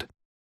godsend.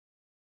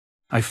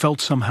 I felt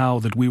somehow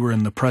that we were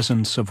in the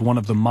presence of one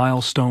of the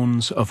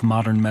milestones of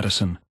modern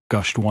medicine,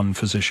 gushed one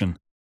physician.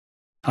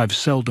 I've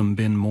seldom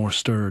been more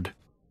stirred.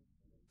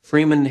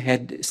 Freeman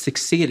had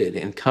succeeded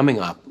in coming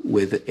up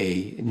with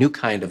a new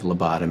kind of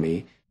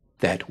lobotomy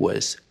that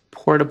was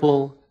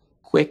portable,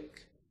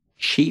 quick,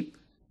 cheap,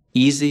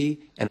 easy,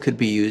 and could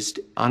be used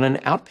on an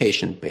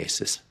outpatient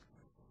basis.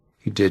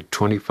 He did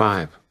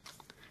 25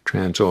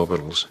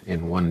 transorbitals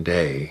in one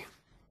day.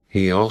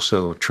 He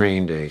also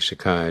trained a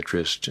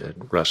psychiatrist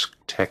at Rusk,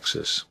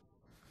 Texas.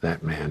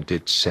 That man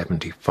did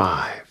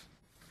 75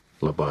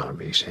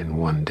 lobotomies in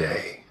one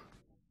day.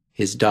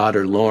 His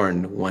daughter,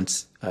 Lorne,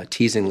 once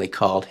teasingly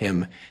called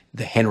him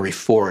the Henry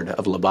Ford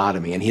of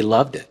lobotomy, and he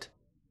loved it.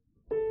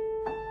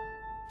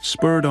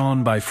 Spurred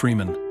on by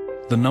Freeman,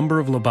 the number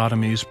of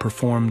lobotomies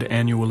performed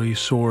annually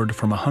soared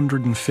from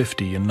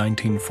 150 in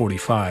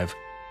 1945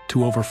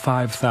 to over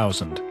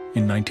 5,000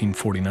 in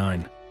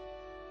 1949.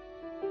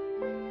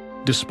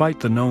 Despite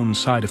the known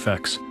side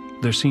effects,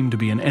 there seemed to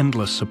be an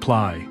endless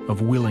supply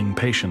of willing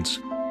patients.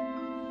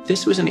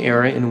 This was an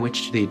era in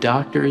which the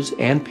doctors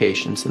and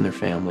patients and their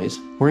families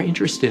were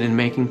interested in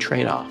making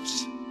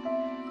trade-offs.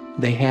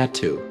 They had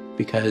to,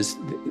 because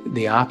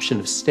the option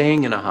of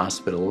staying in a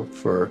hospital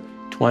for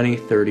 20,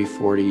 30,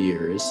 40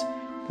 years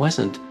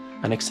wasn't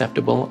an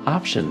acceptable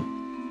option.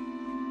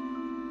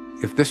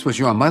 If this was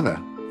your mother,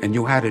 and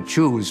you had to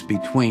choose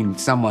between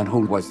someone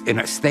who was in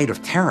a state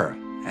of terror,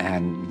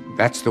 and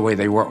that's the way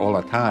they were all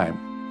the time,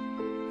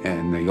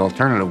 and the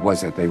alternative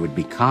was that they would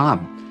be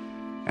calm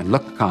and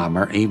look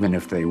calmer, even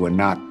if they were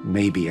not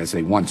maybe as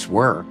they once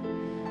were,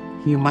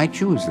 you might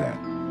choose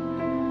that.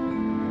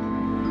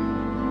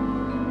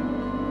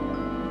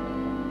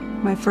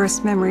 My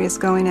first memory is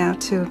going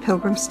out to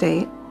Pilgrim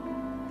State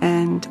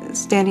and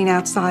standing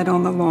outside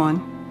on the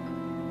lawn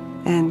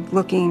and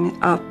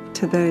looking up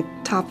to the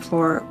top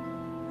floor,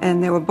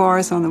 and there were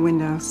bars on the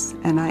windows,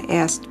 and I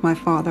asked my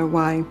father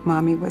why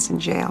Mommy was in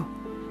jail.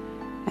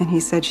 And he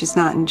said, she's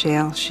not in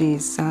jail,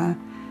 she's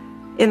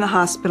in the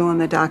hospital and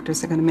the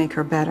doctors are going to make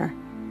her better.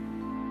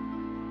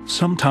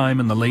 Sometime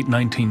in the late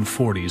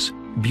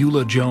 1940s,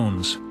 Beulah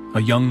Jones,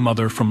 a young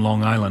mother from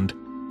Long Island,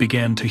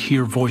 began to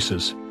hear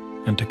voices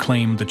and to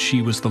claim that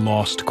she was the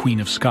lost Queen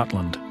of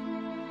Scotland.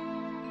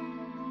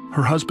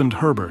 Her husband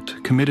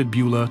Herbert committed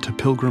Beulah to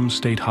Pilgrim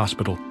State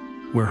Hospital,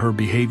 where her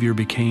behavior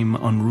became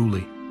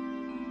unruly.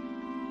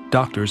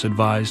 Doctors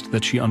advised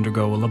that she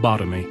undergo a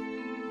lobotomy.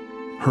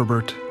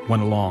 Herbert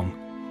went along.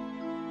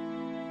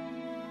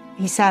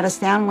 He sat us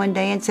down one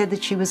day and said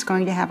that she was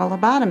going to have a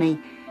lobotomy,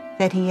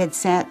 that he had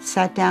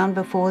sat down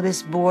before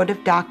this board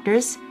of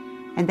doctors,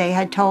 and they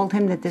had told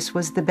him that this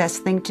was the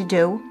best thing to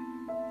do,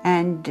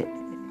 and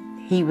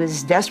he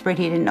was desperate.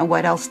 He didn't know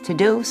what else to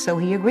do, so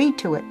he agreed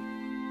to it.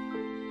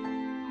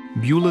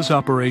 Beulah's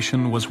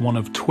operation was one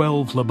of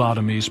 12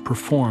 lobotomies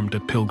performed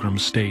at Pilgrim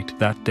State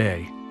that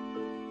day.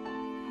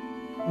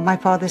 My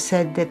father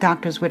said that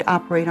doctors would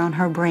operate on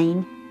her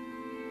brain,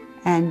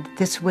 and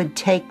this would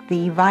take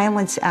the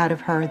violence out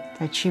of her,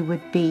 that she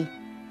would be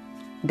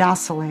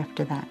docile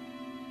after that.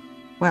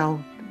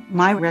 Well,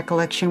 my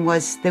recollection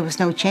was there was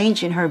no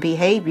change in her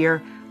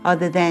behavior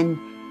other than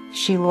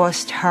she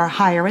lost her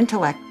higher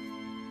intellect.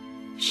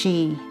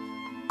 She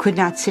could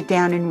not sit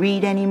down and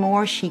read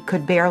anymore. She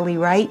could barely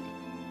write.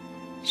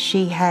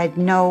 She had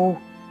no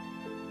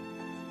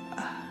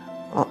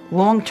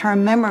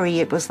long-term memory.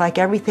 It was like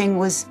everything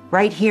was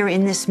right here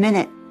in this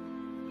minute.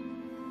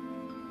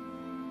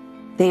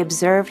 They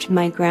observed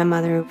my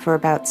grandmother for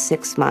about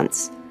 6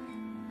 months,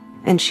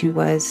 and she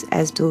was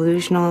as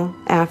delusional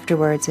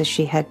afterwards as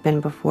she had been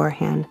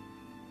beforehand.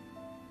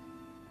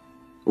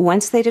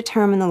 Once they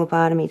determined the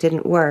lobotomy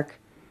didn't work,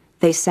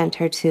 they sent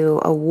her to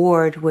a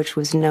ward which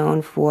was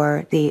known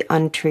for the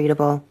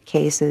untreatable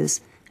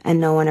cases,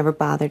 and no one ever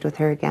bothered with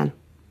her again.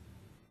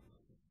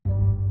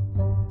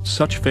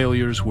 Such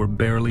failures were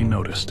barely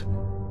noticed.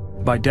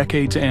 By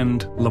decade's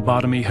end,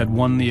 lobotomy had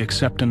won the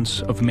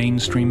acceptance of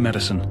mainstream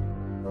medicine.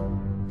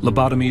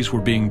 Lobotomies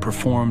were being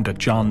performed at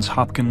Johns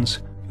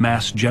Hopkins,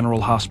 Mass General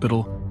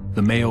Hospital,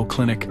 the Mayo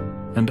Clinic,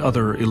 and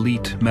other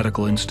elite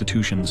medical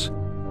institutions.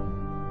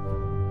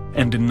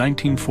 And in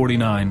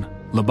 1949,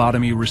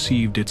 lobotomy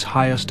received its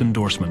highest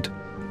endorsement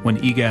when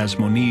Igaz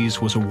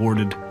Moniz was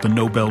awarded the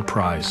Nobel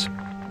Prize.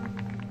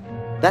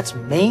 That's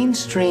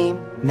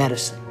mainstream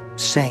medicine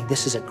saying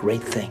this is a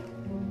great thing.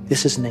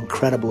 This is an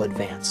incredible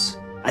advance.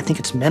 I think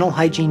it's Mental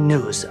Hygiene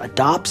News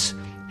adopts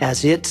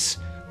as its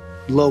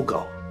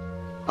logo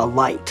a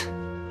light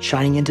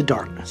shining into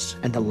darkness,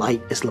 and the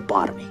light is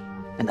lobotomy,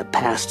 and the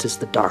past is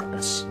the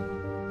darkness.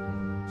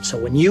 So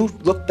when you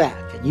look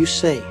back and you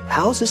say,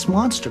 how's this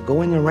monster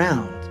going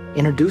around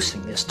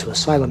introducing this to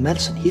asylum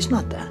medicine? He's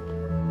not that.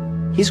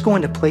 He's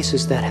going to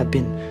places that have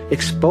been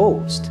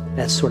exposed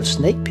as sort of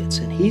snake pits,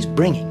 and he's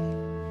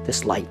bringing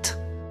this light.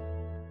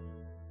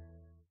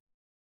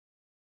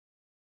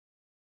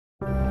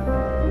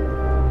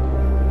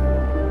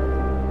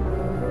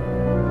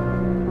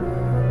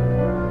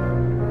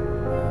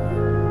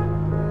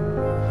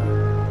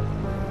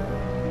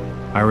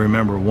 I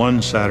remember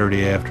one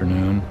Saturday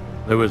afternoon,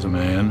 there was a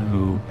man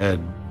who had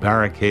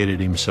barricaded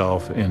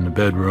himself in the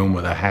bedroom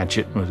with a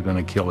hatchet and was going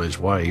to kill his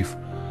wife.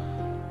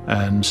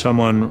 And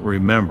someone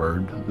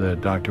remembered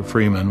that Dr.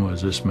 Freeman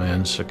was this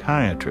man's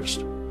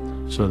psychiatrist.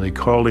 So they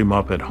called him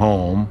up at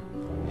home.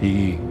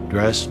 He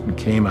dressed and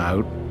came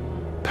out,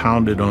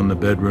 pounded on the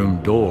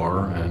bedroom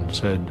door and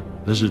said,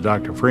 "This is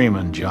Dr.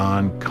 Freeman,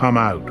 John, come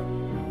out."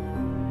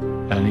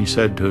 And he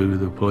said to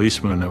the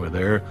policemen that were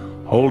there,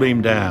 "Hold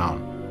him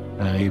down."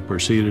 And he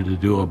proceeded to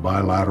do a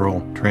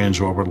bilateral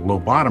transorbital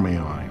lobotomy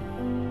on him.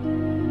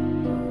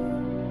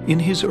 In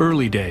his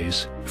early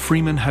days,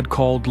 Freeman had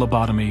called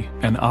lobotomy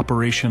an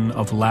operation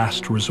of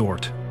last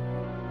resort.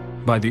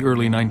 By the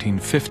early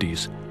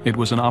 1950s, it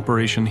was an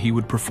operation he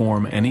would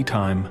perform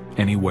anytime,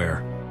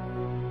 anywhere.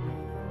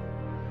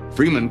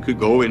 Freeman could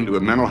go into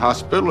a mental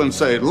hospital and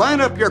say,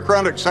 "Line up your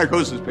chronic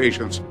psychosis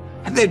patients."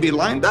 And they'd be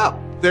lined up.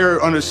 They're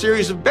on a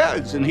series of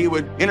beds, and he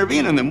would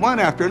intervene in them one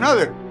after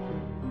another.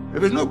 There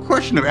was no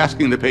question of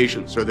asking the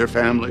patients or their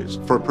families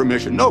for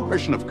permission, no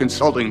question of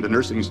consulting the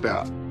nursing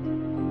staff.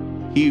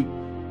 He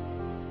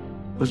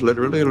was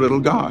literally a little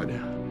god.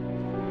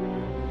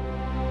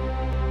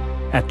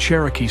 At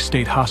Cherokee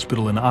State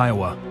Hospital in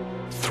Iowa,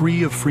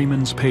 3 of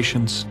Freeman's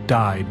patients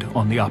died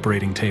on the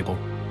operating table.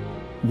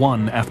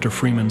 One after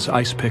Freeman's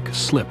ice pick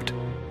slipped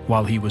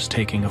while he was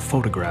taking a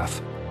photograph.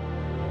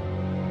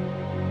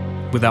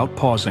 Without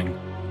pausing,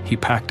 he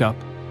packed up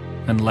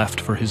and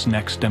left for his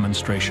next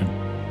demonstration.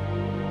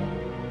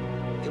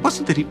 It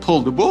wasn't that he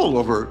pulled the wool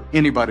over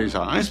anybody's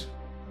eyes.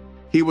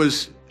 He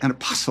was an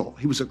apostle.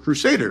 He was a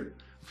crusader.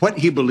 What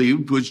he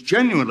believed was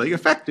genuinely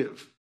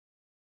effective.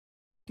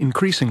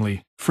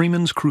 Increasingly,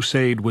 Freeman's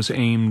crusade was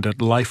aimed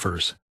at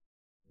lifers,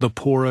 the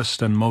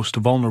poorest and most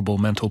vulnerable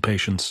mental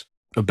patients,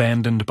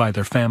 abandoned by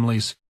their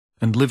families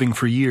and living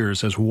for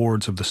years as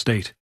wards of the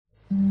state.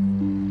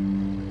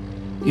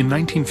 In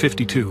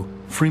 1952,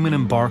 Freeman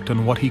embarked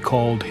on what he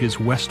called his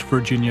West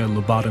Virginia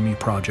Lobotomy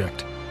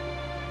Project.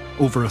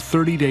 Over a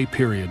 30-day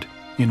period,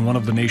 in one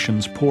of the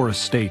nation's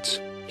poorest states,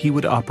 he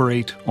would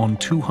operate on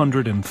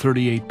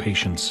 238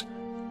 patients,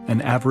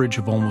 an average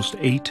of almost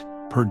 8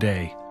 per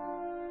day.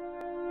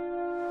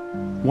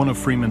 One of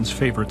Freeman's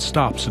favorite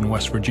stops in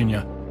West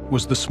Virginia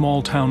was the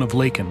small town of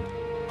Lakin,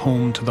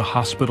 home to the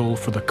Hospital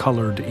for the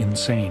Colored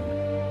Insane.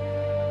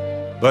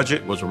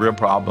 Budget was a real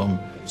problem.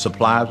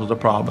 Supplies was a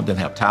problem. Didn't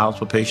have towels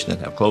for patients,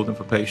 didn't have clothing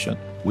for patients.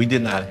 We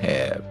did not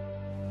have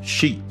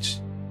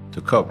sheets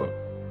to cover,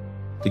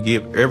 to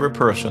give every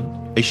person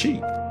a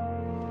sheet.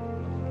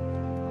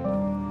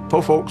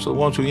 Poor folks are the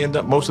ones who end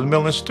up most of the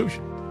mental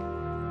institution.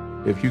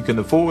 If you can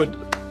afford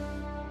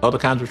other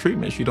kinds of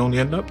treatments, you don't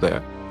end up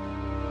there.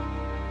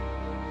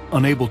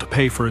 Unable to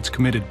pay for its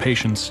committed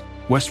patients,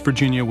 West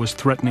Virginia was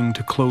threatening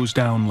to close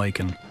down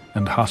Lakin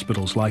and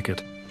hospitals like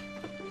it.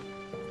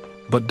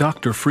 But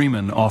Dr.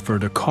 Freeman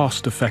offered a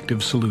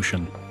cost-effective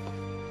solution.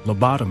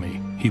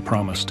 Lobotomy, he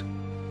promised,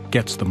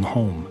 gets them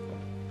home.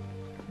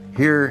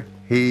 Here,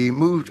 he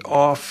moved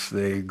off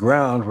the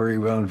ground where he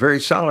was on very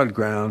solid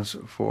grounds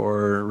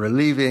for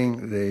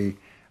relieving the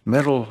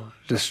mental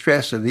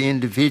distress of the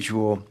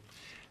individual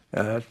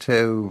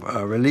to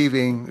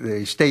relieving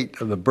the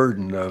state of the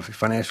burden of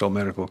financial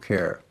medical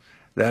care.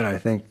 That, I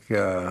think,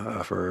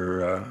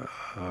 for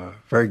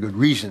very good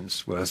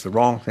reasons, was the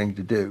wrong thing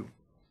to do.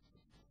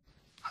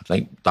 I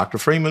think Dr.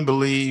 Freeman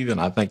believed, and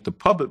I think the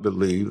public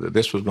believed, that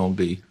this was going to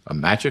be a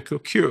magical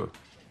cure.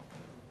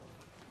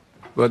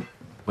 But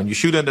when you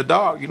shoot in the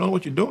dark, you don't know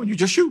what you're doing. You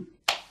just shoot.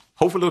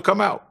 Hopefully it'll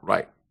come out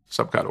right,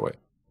 some kind of way.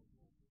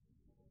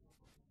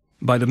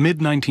 By the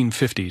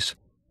mid-1950s,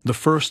 the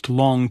first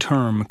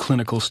long-term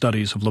clinical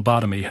studies of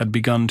lobotomy had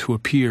begun to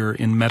appear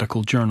in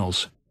medical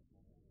journals.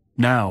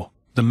 Now,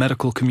 the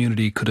medical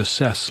community could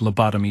assess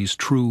lobotomy's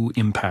true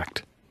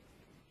impact.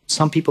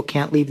 Some people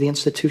can't leave the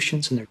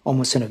institutions and they're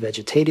almost in a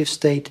vegetative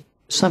state.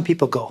 Some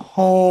people go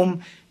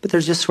home, but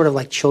they're just sort of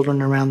like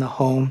children around the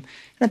home.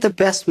 And at the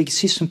best, we can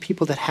see some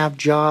people that have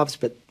jobs,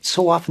 but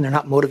so often they're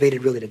not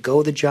motivated really to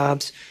go the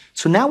jobs.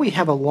 So now we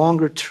have a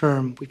longer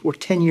term. We're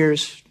 10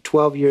 years,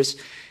 12 years,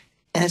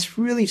 and it's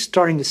really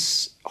starting to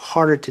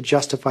harder to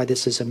justify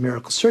this as a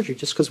miracle surgery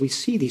just because we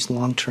see these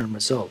long-term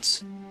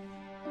results.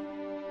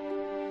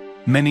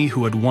 Many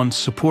who had once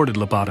supported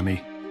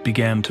lobotomy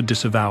began to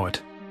disavow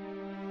it.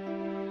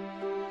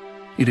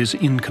 It is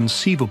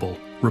inconceivable,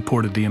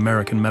 reported the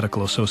American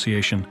Medical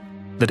Association,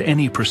 that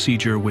any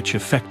procedure which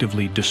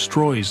effectively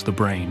destroys the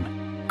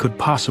brain could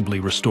possibly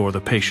restore the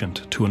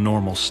patient to a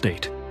normal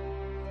state.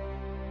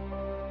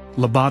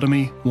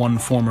 Lobotomy, one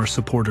former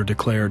supporter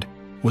declared,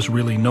 was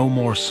really no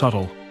more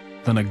subtle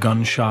than a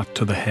gunshot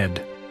to the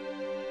head.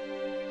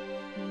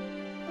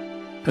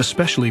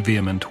 Especially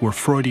vehement were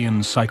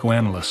Freudian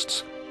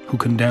psychoanalysts who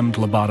condemned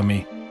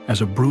lobotomy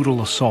as a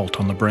brutal assault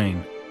on the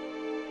brain.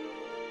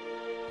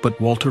 But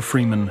Walter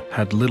Freeman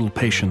had little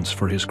patience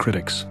for his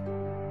critics.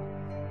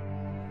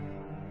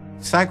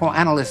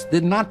 Psychoanalysts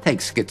did not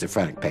take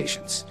schizophrenic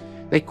patients.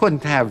 They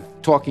couldn't have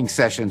talking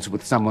sessions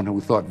with someone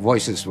who thought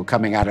voices were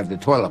coming out of the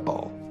toilet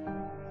bowl.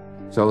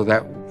 So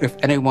that if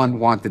anyone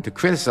wanted to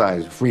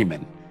criticize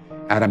Freeman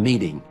at a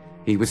meeting,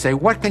 he would say,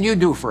 "What can you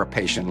do for a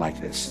patient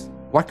like this?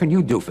 What can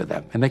you do for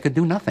them?" And they could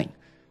do nothing.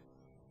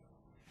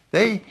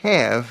 They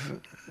have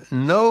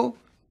no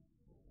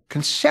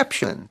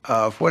conception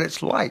of what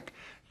it's like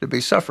to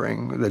be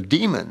suffering the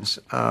demons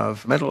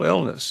of mental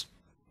illness.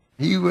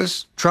 He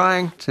was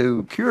trying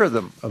to cure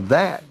them of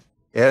that.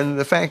 And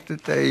the fact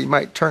that they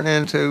might turn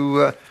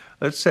into,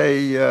 let's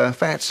say,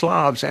 fat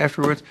slobs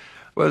afterwards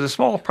was a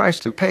small price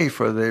to pay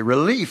for the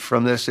relief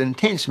from this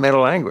intense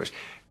mental anguish.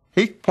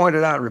 He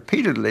pointed out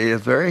repeatedly a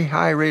very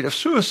high rate of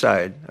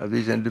suicide of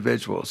these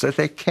individuals, that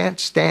they can't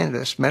stand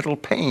this mental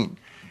pain,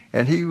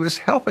 and he was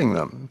helping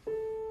them.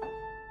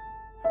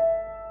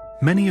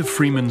 Many of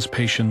Freeman's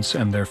patients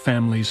and their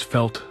families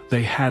felt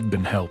they had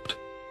been helped.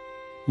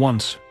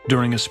 Once,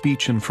 during a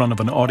speech in front of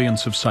an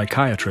audience of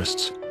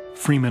psychiatrists,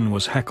 Freeman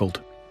was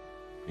heckled.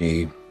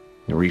 He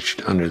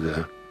reached under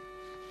the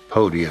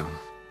podium,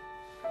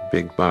 a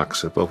big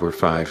box of over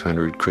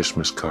 500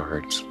 Christmas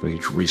cards we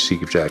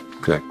received that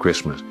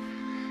Christmas,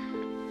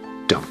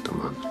 dumped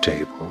them on the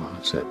table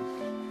and said,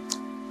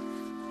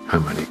 "How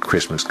many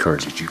Christmas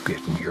cards did you get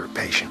from your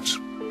patients?"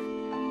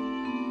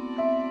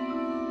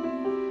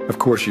 Of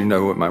course, you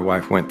know what my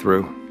wife went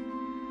through.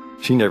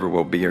 She never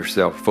will be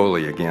herself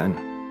fully again.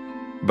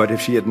 But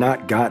if she had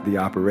not got the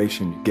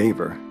operation you gave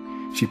her,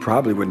 she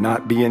probably would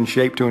not be in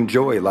shape to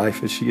enjoy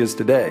life as she is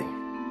today.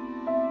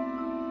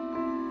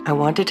 I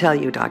want to tell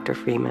you, Dr.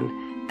 Freeman,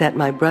 that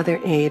my brother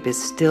Abe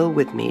is still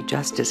with me,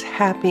 just as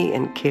happy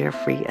and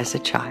carefree as a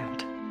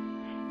child.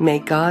 May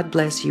God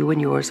bless you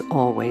and yours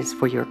always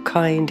for your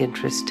kind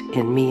interest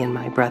in me and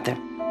my brother.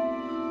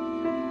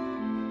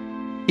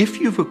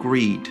 If you've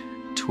agreed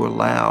to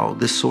allow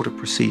this sort of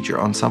procedure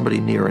on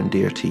somebody near and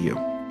dear to you,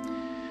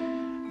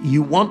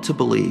 you want to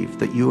believe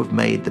that you have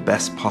made the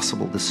best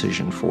possible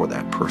decision for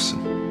that person.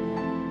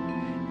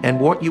 And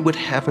what you would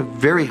have a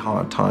very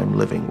hard time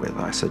living with,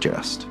 I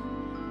suggest,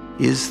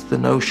 is the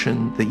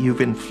notion that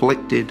you've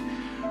inflicted,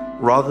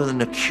 rather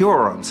than a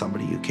cure on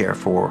somebody you care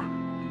for,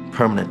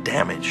 permanent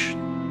damage.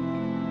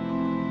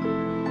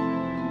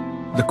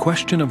 The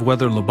question of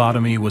whether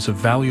lobotomy was a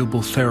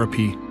valuable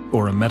therapy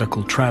or a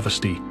medical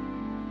travesty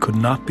could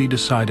not be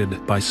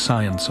decided by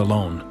science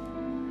alone.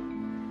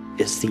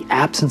 Is the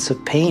absence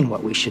of pain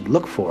what we should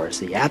look for? Is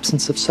the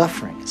absence of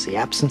suffering? Is the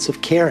absence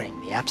of caring?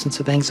 The absence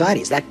of anxiety?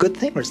 Is that a good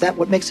thing, or is that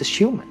what makes us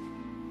human?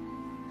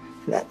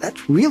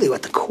 That's really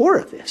what the core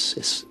of this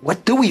is.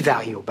 What do we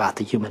value about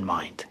the human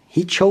mind?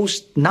 He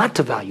chose not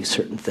to value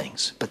certain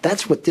things, but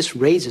that's what this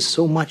raises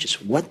so much,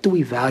 is what do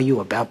we value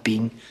about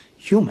being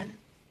human?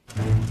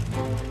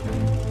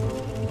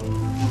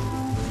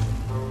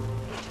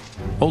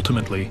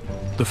 Ultimately,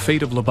 the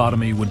fate of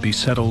lobotomy would be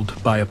settled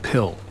by a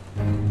pill.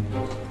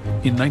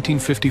 In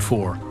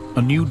 1954,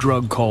 a new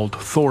drug called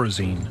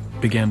Thorazine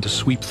began to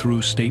sweep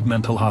through state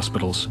mental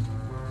hospitals.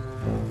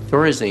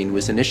 Thorazine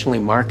was initially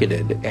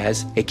marketed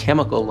as a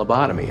chemical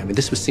lobotomy. I mean,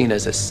 this was seen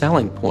as a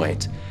selling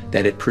point,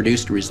 that it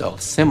produced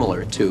results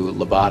similar to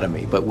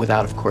lobotomy, but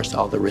without, of course,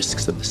 all the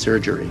risks of the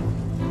surgery.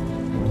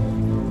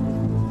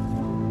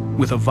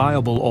 With a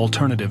viable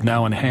alternative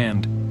now in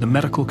hand, the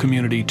medical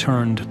community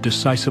turned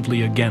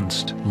decisively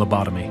against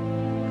lobotomy.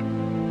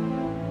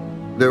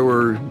 There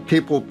were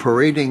people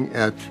parading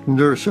at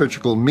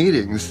neurosurgical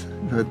meetings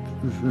that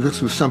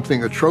this was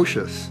something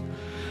atrocious,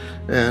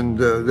 and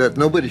that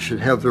nobody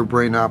should have their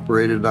brain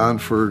operated on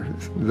for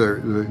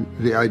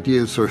the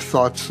ideas or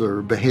thoughts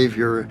or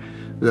behavior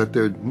that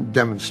they're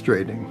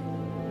demonstrating.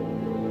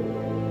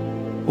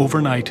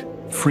 Overnight,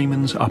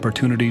 Freeman's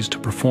opportunities to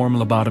perform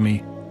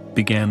lobotomy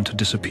began to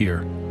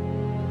disappear.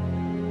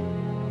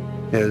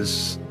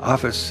 His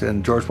office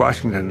in George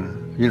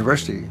Washington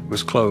University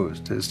was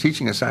closed. His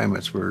teaching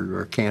assignments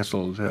were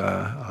canceled.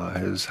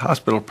 His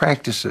hospital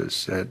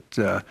practices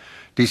at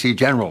D.C.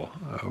 General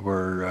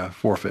were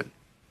forfeit.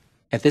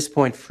 At this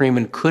point,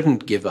 Freeman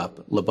couldn't give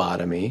up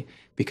lobotomy,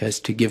 because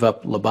to give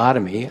up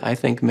lobotomy, I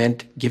think,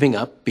 meant giving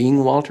up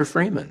being Walter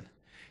Freeman.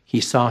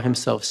 He saw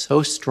himself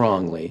so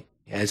strongly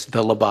as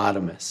the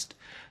lobotomist,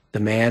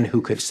 the man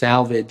who could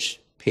salvage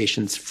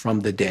patients from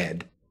the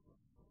dead.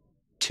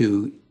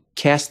 To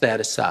cast that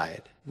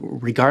aside,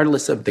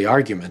 regardless of the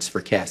arguments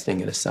for casting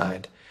it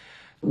aside,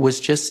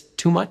 was just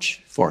too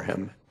much for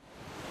him.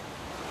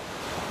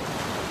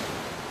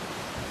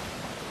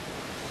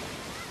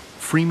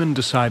 Freeman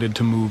decided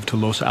to move to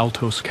Los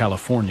Altos,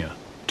 California,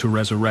 to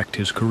resurrect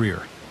his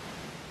career.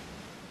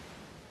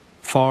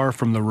 Far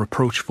from the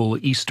reproachful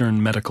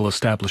Eastern medical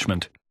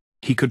establishment,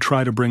 he he could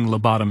try to bring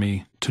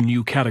lobotomy to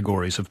new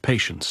categories of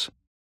patients.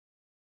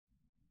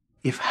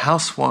 If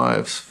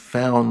housewives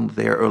found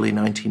their early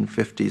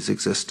 1950s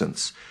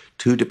existence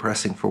too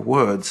depressing for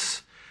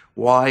words,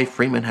 why,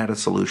 Freeman had a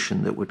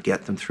solution that would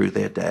get them through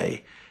their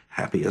day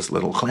happy as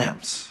little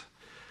clams.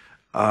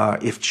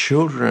 If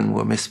children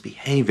were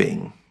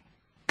misbehaving,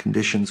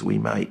 conditions we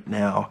might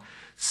now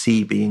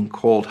see being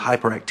called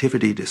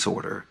hyperactivity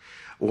disorder,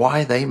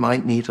 why they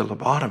might need a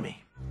lobotomy.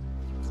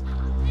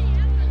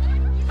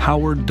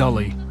 Howard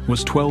Dully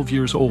was 12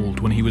 years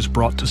old when he was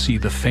brought to see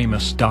the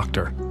famous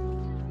doctor.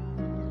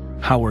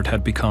 Howard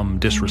had become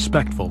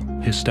disrespectful,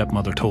 his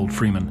stepmother told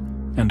Freeman,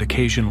 and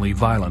occasionally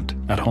violent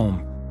at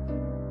home.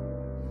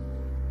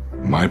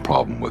 My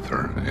problem with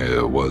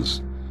her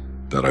was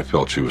that I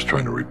felt she was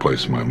trying to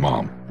replace my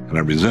mom, and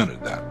I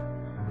resented that,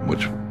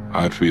 which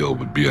I feel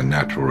would be a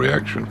natural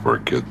reaction for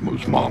a kid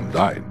whose mom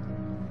died.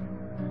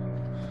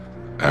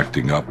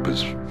 Acting up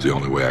is the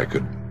only way I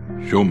could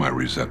show my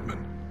resentment.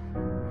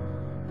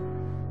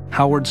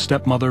 Howard's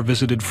stepmother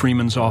visited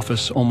Freeman's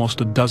office almost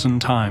a dozen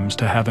times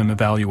to have him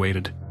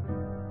evaluated.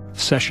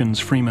 Sessions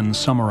Freeman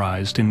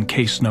summarized in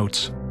case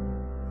notes.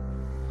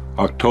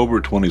 October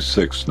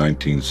 26,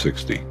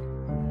 1960.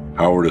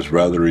 Howard is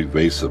rather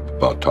evasive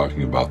about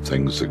talking about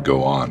things that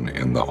go on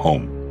in the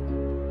home.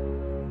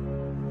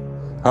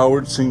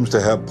 Howard seems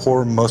to have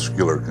poor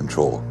muscular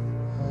control.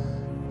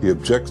 He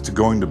objects to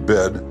going to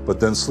bed, but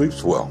then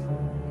sleeps well.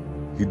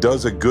 He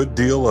does a good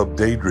deal of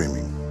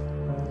daydreaming.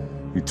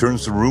 He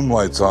turns the room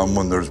lights on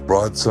when there's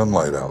broad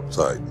sunlight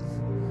outside.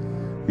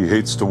 He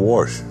hates to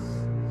wash.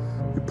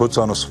 He puts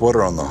on a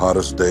sweater on the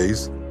hottest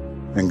days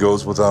and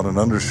goes without an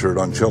undershirt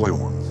on chilly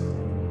ones.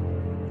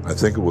 I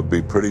think it would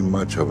be pretty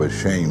much of a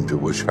shame to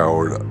wish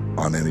Howard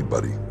on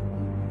anybody.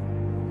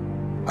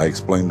 I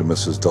explained to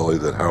Mrs. Dully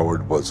that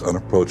Howard was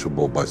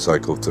unapproachable by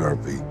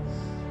psychotherapy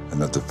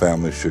and that the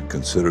family should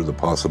consider the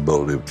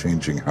possibility of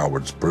changing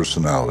Howard's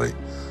personality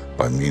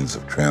by means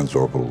of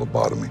transorbital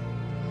lobotomy.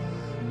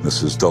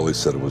 Mrs. Dully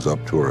said it was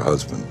up to her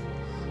husband.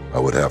 I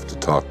would have to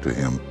talk to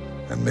him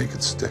and make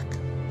it stick.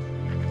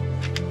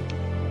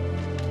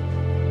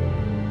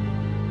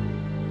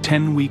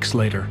 10 weeks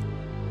later,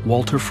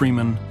 Walter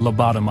Freeman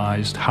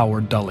lobotomized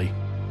Howard Dully.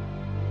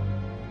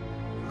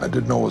 I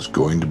didn't know it was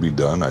going to be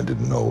done. I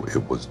didn't know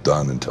it was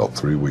done until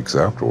 3 weeks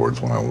afterwards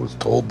when I was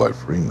told by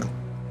Freeman.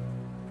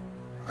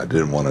 I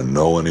didn't want to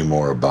know any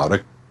more about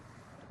it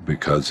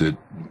because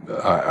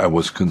I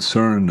was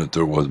concerned that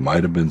there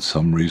might have been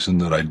some reason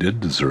that I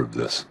did deserve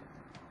this.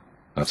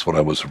 That's what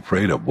I was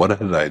afraid of. What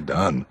had I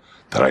done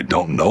that I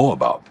don't know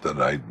about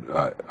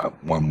that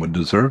one would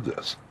deserve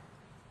this?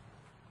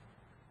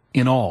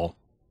 In all,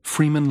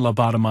 Freeman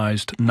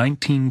lobotomized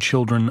 19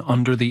 children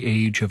under the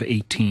age of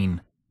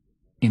 18,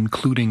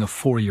 including a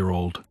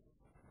 4-year-old.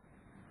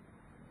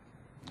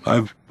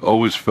 I've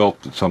always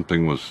felt that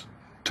something was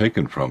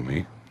taken from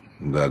me,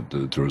 that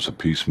there was a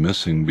piece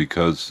missing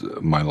because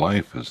my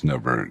life has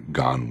never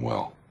gone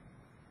well.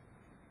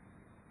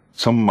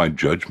 Some of my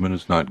judgment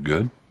is not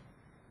good.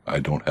 I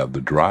don't have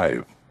the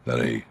drive that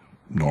a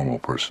normal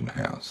person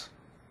has.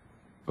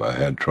 I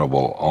had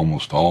trouble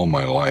almost all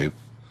my life.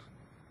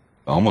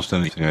 Almost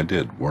anything I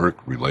did, work,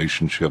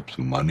 relationships,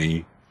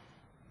 money.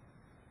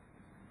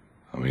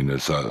 I mean,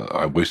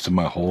 I wasted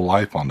my whole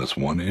life on this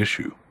one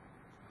issue.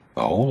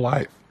 The whole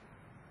life.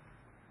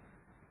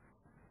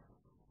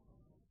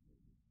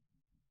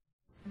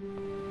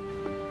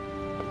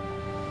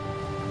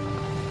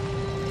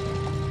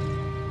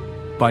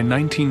 By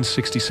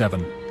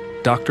 1967,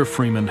 Dr.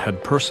 Freeman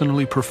had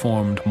personally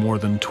performed more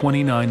than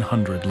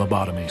 2,900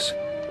 lobotomies.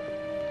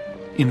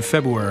 In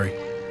February,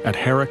 at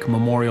Herrick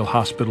Memorial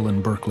Hospital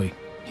in Berkeley,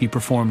 he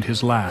performed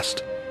his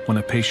last when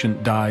a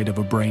patient died of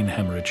a brain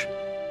hemorrhage.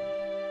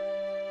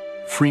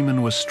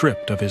 Freeman was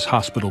stripped of his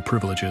hospital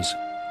privileges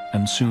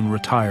and soon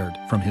retired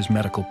from his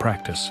medical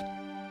practice.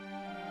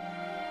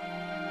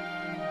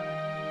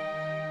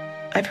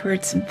 I've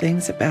heard some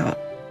things about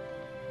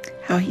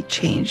how he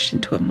changed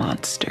into a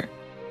monster.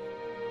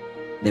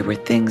 There were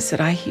things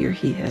that I hear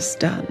he has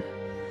done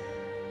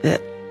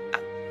that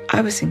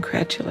I was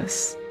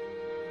incredulous.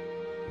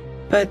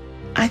 But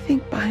I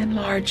think by and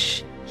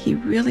large, he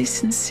really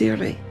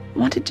sincerely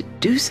wanted to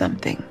do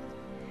something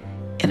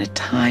in a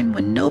time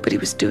when nobody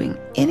was doing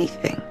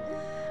anything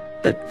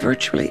but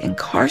virtually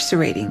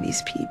incarcerating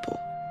these people.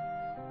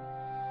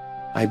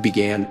 I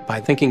began by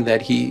thinking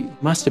that he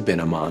must have been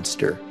a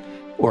monster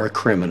or a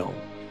criminal,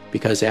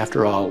 because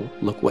after all,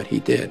 look what he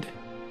did.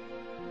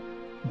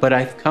 But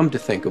I've come to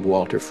think of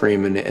Walter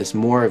Freeman as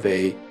more of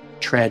a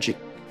tragic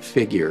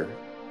figure,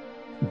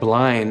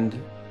 blind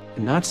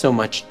not so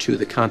much to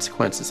the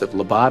consequences of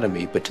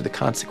lobotomy, but to the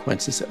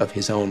consequences of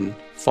his own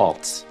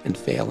faults and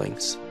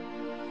failings.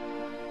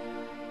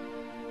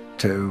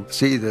 To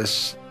see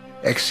this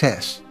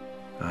excess,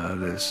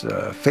 this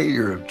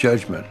failure of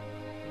judgment,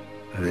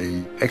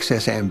 the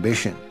excess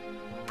ambition,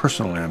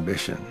 personal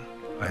ambition,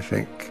 I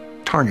think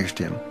tarnished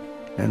him,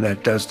 and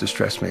that does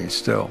distress me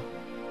still.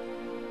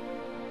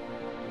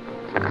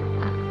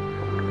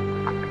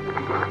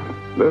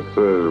 This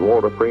is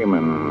Walter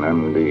Freeman,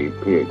 MD,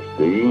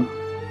 PhD,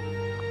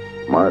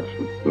 March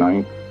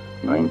 9th,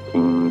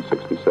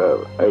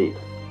 1968.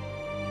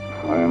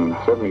 I'm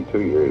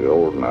 72 years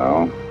old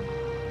now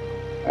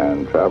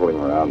and traveling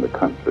around the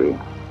country.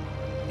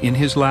 In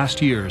his last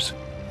years,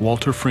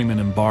 Walter Freeman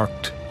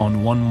embarked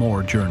on one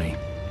more journey.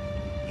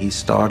 He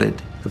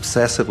started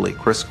obsessively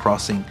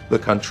crisscrossing the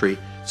country,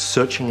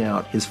 searching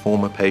out his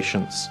former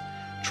patients,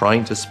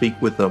 trying to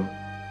speak with them,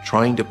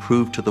 trying to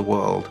prove to the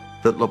world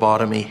that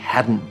lobotomy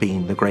hadn't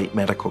been the great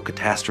medical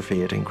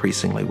catastrophe it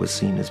increasingly was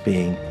seen as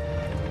being.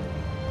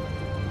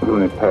 In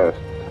the past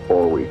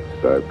 4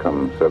 weeks, I've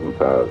come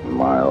 7,000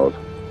 miles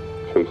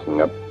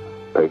chasing up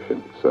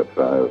patients that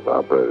I've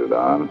operated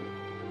on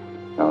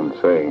and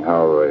saying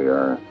how they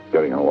are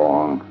getting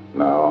along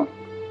now,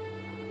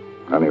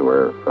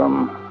 anywhere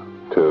from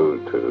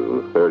 2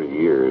 to 30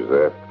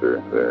 years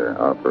after their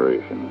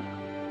operations.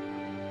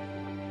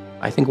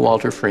 I think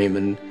Walter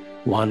Freeman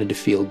wanted to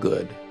feel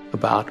good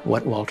about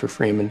what Walter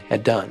Freeman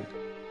had done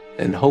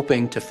and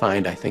hoping to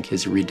find, I think,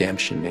 his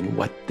redemption in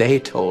what they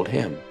told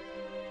him.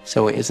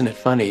 So isn't it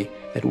funny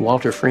that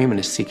Walter Freeman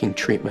is seeking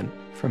treatment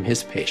from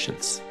his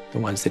patients, the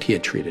ones that he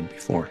had treated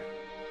before?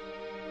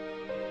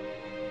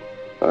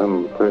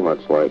 I'm pretty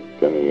much like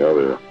any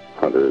other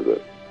hunter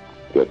that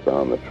gets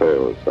on the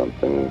trail of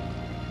something,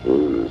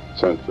 loses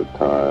sense of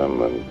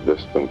time and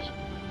distance.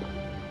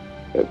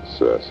 It's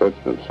such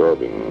an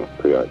absorbing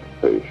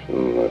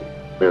preoccupation that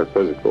mere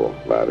physical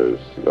matters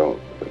don't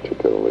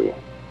particularly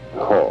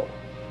halt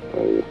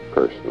a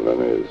person in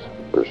his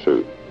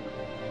pursuit.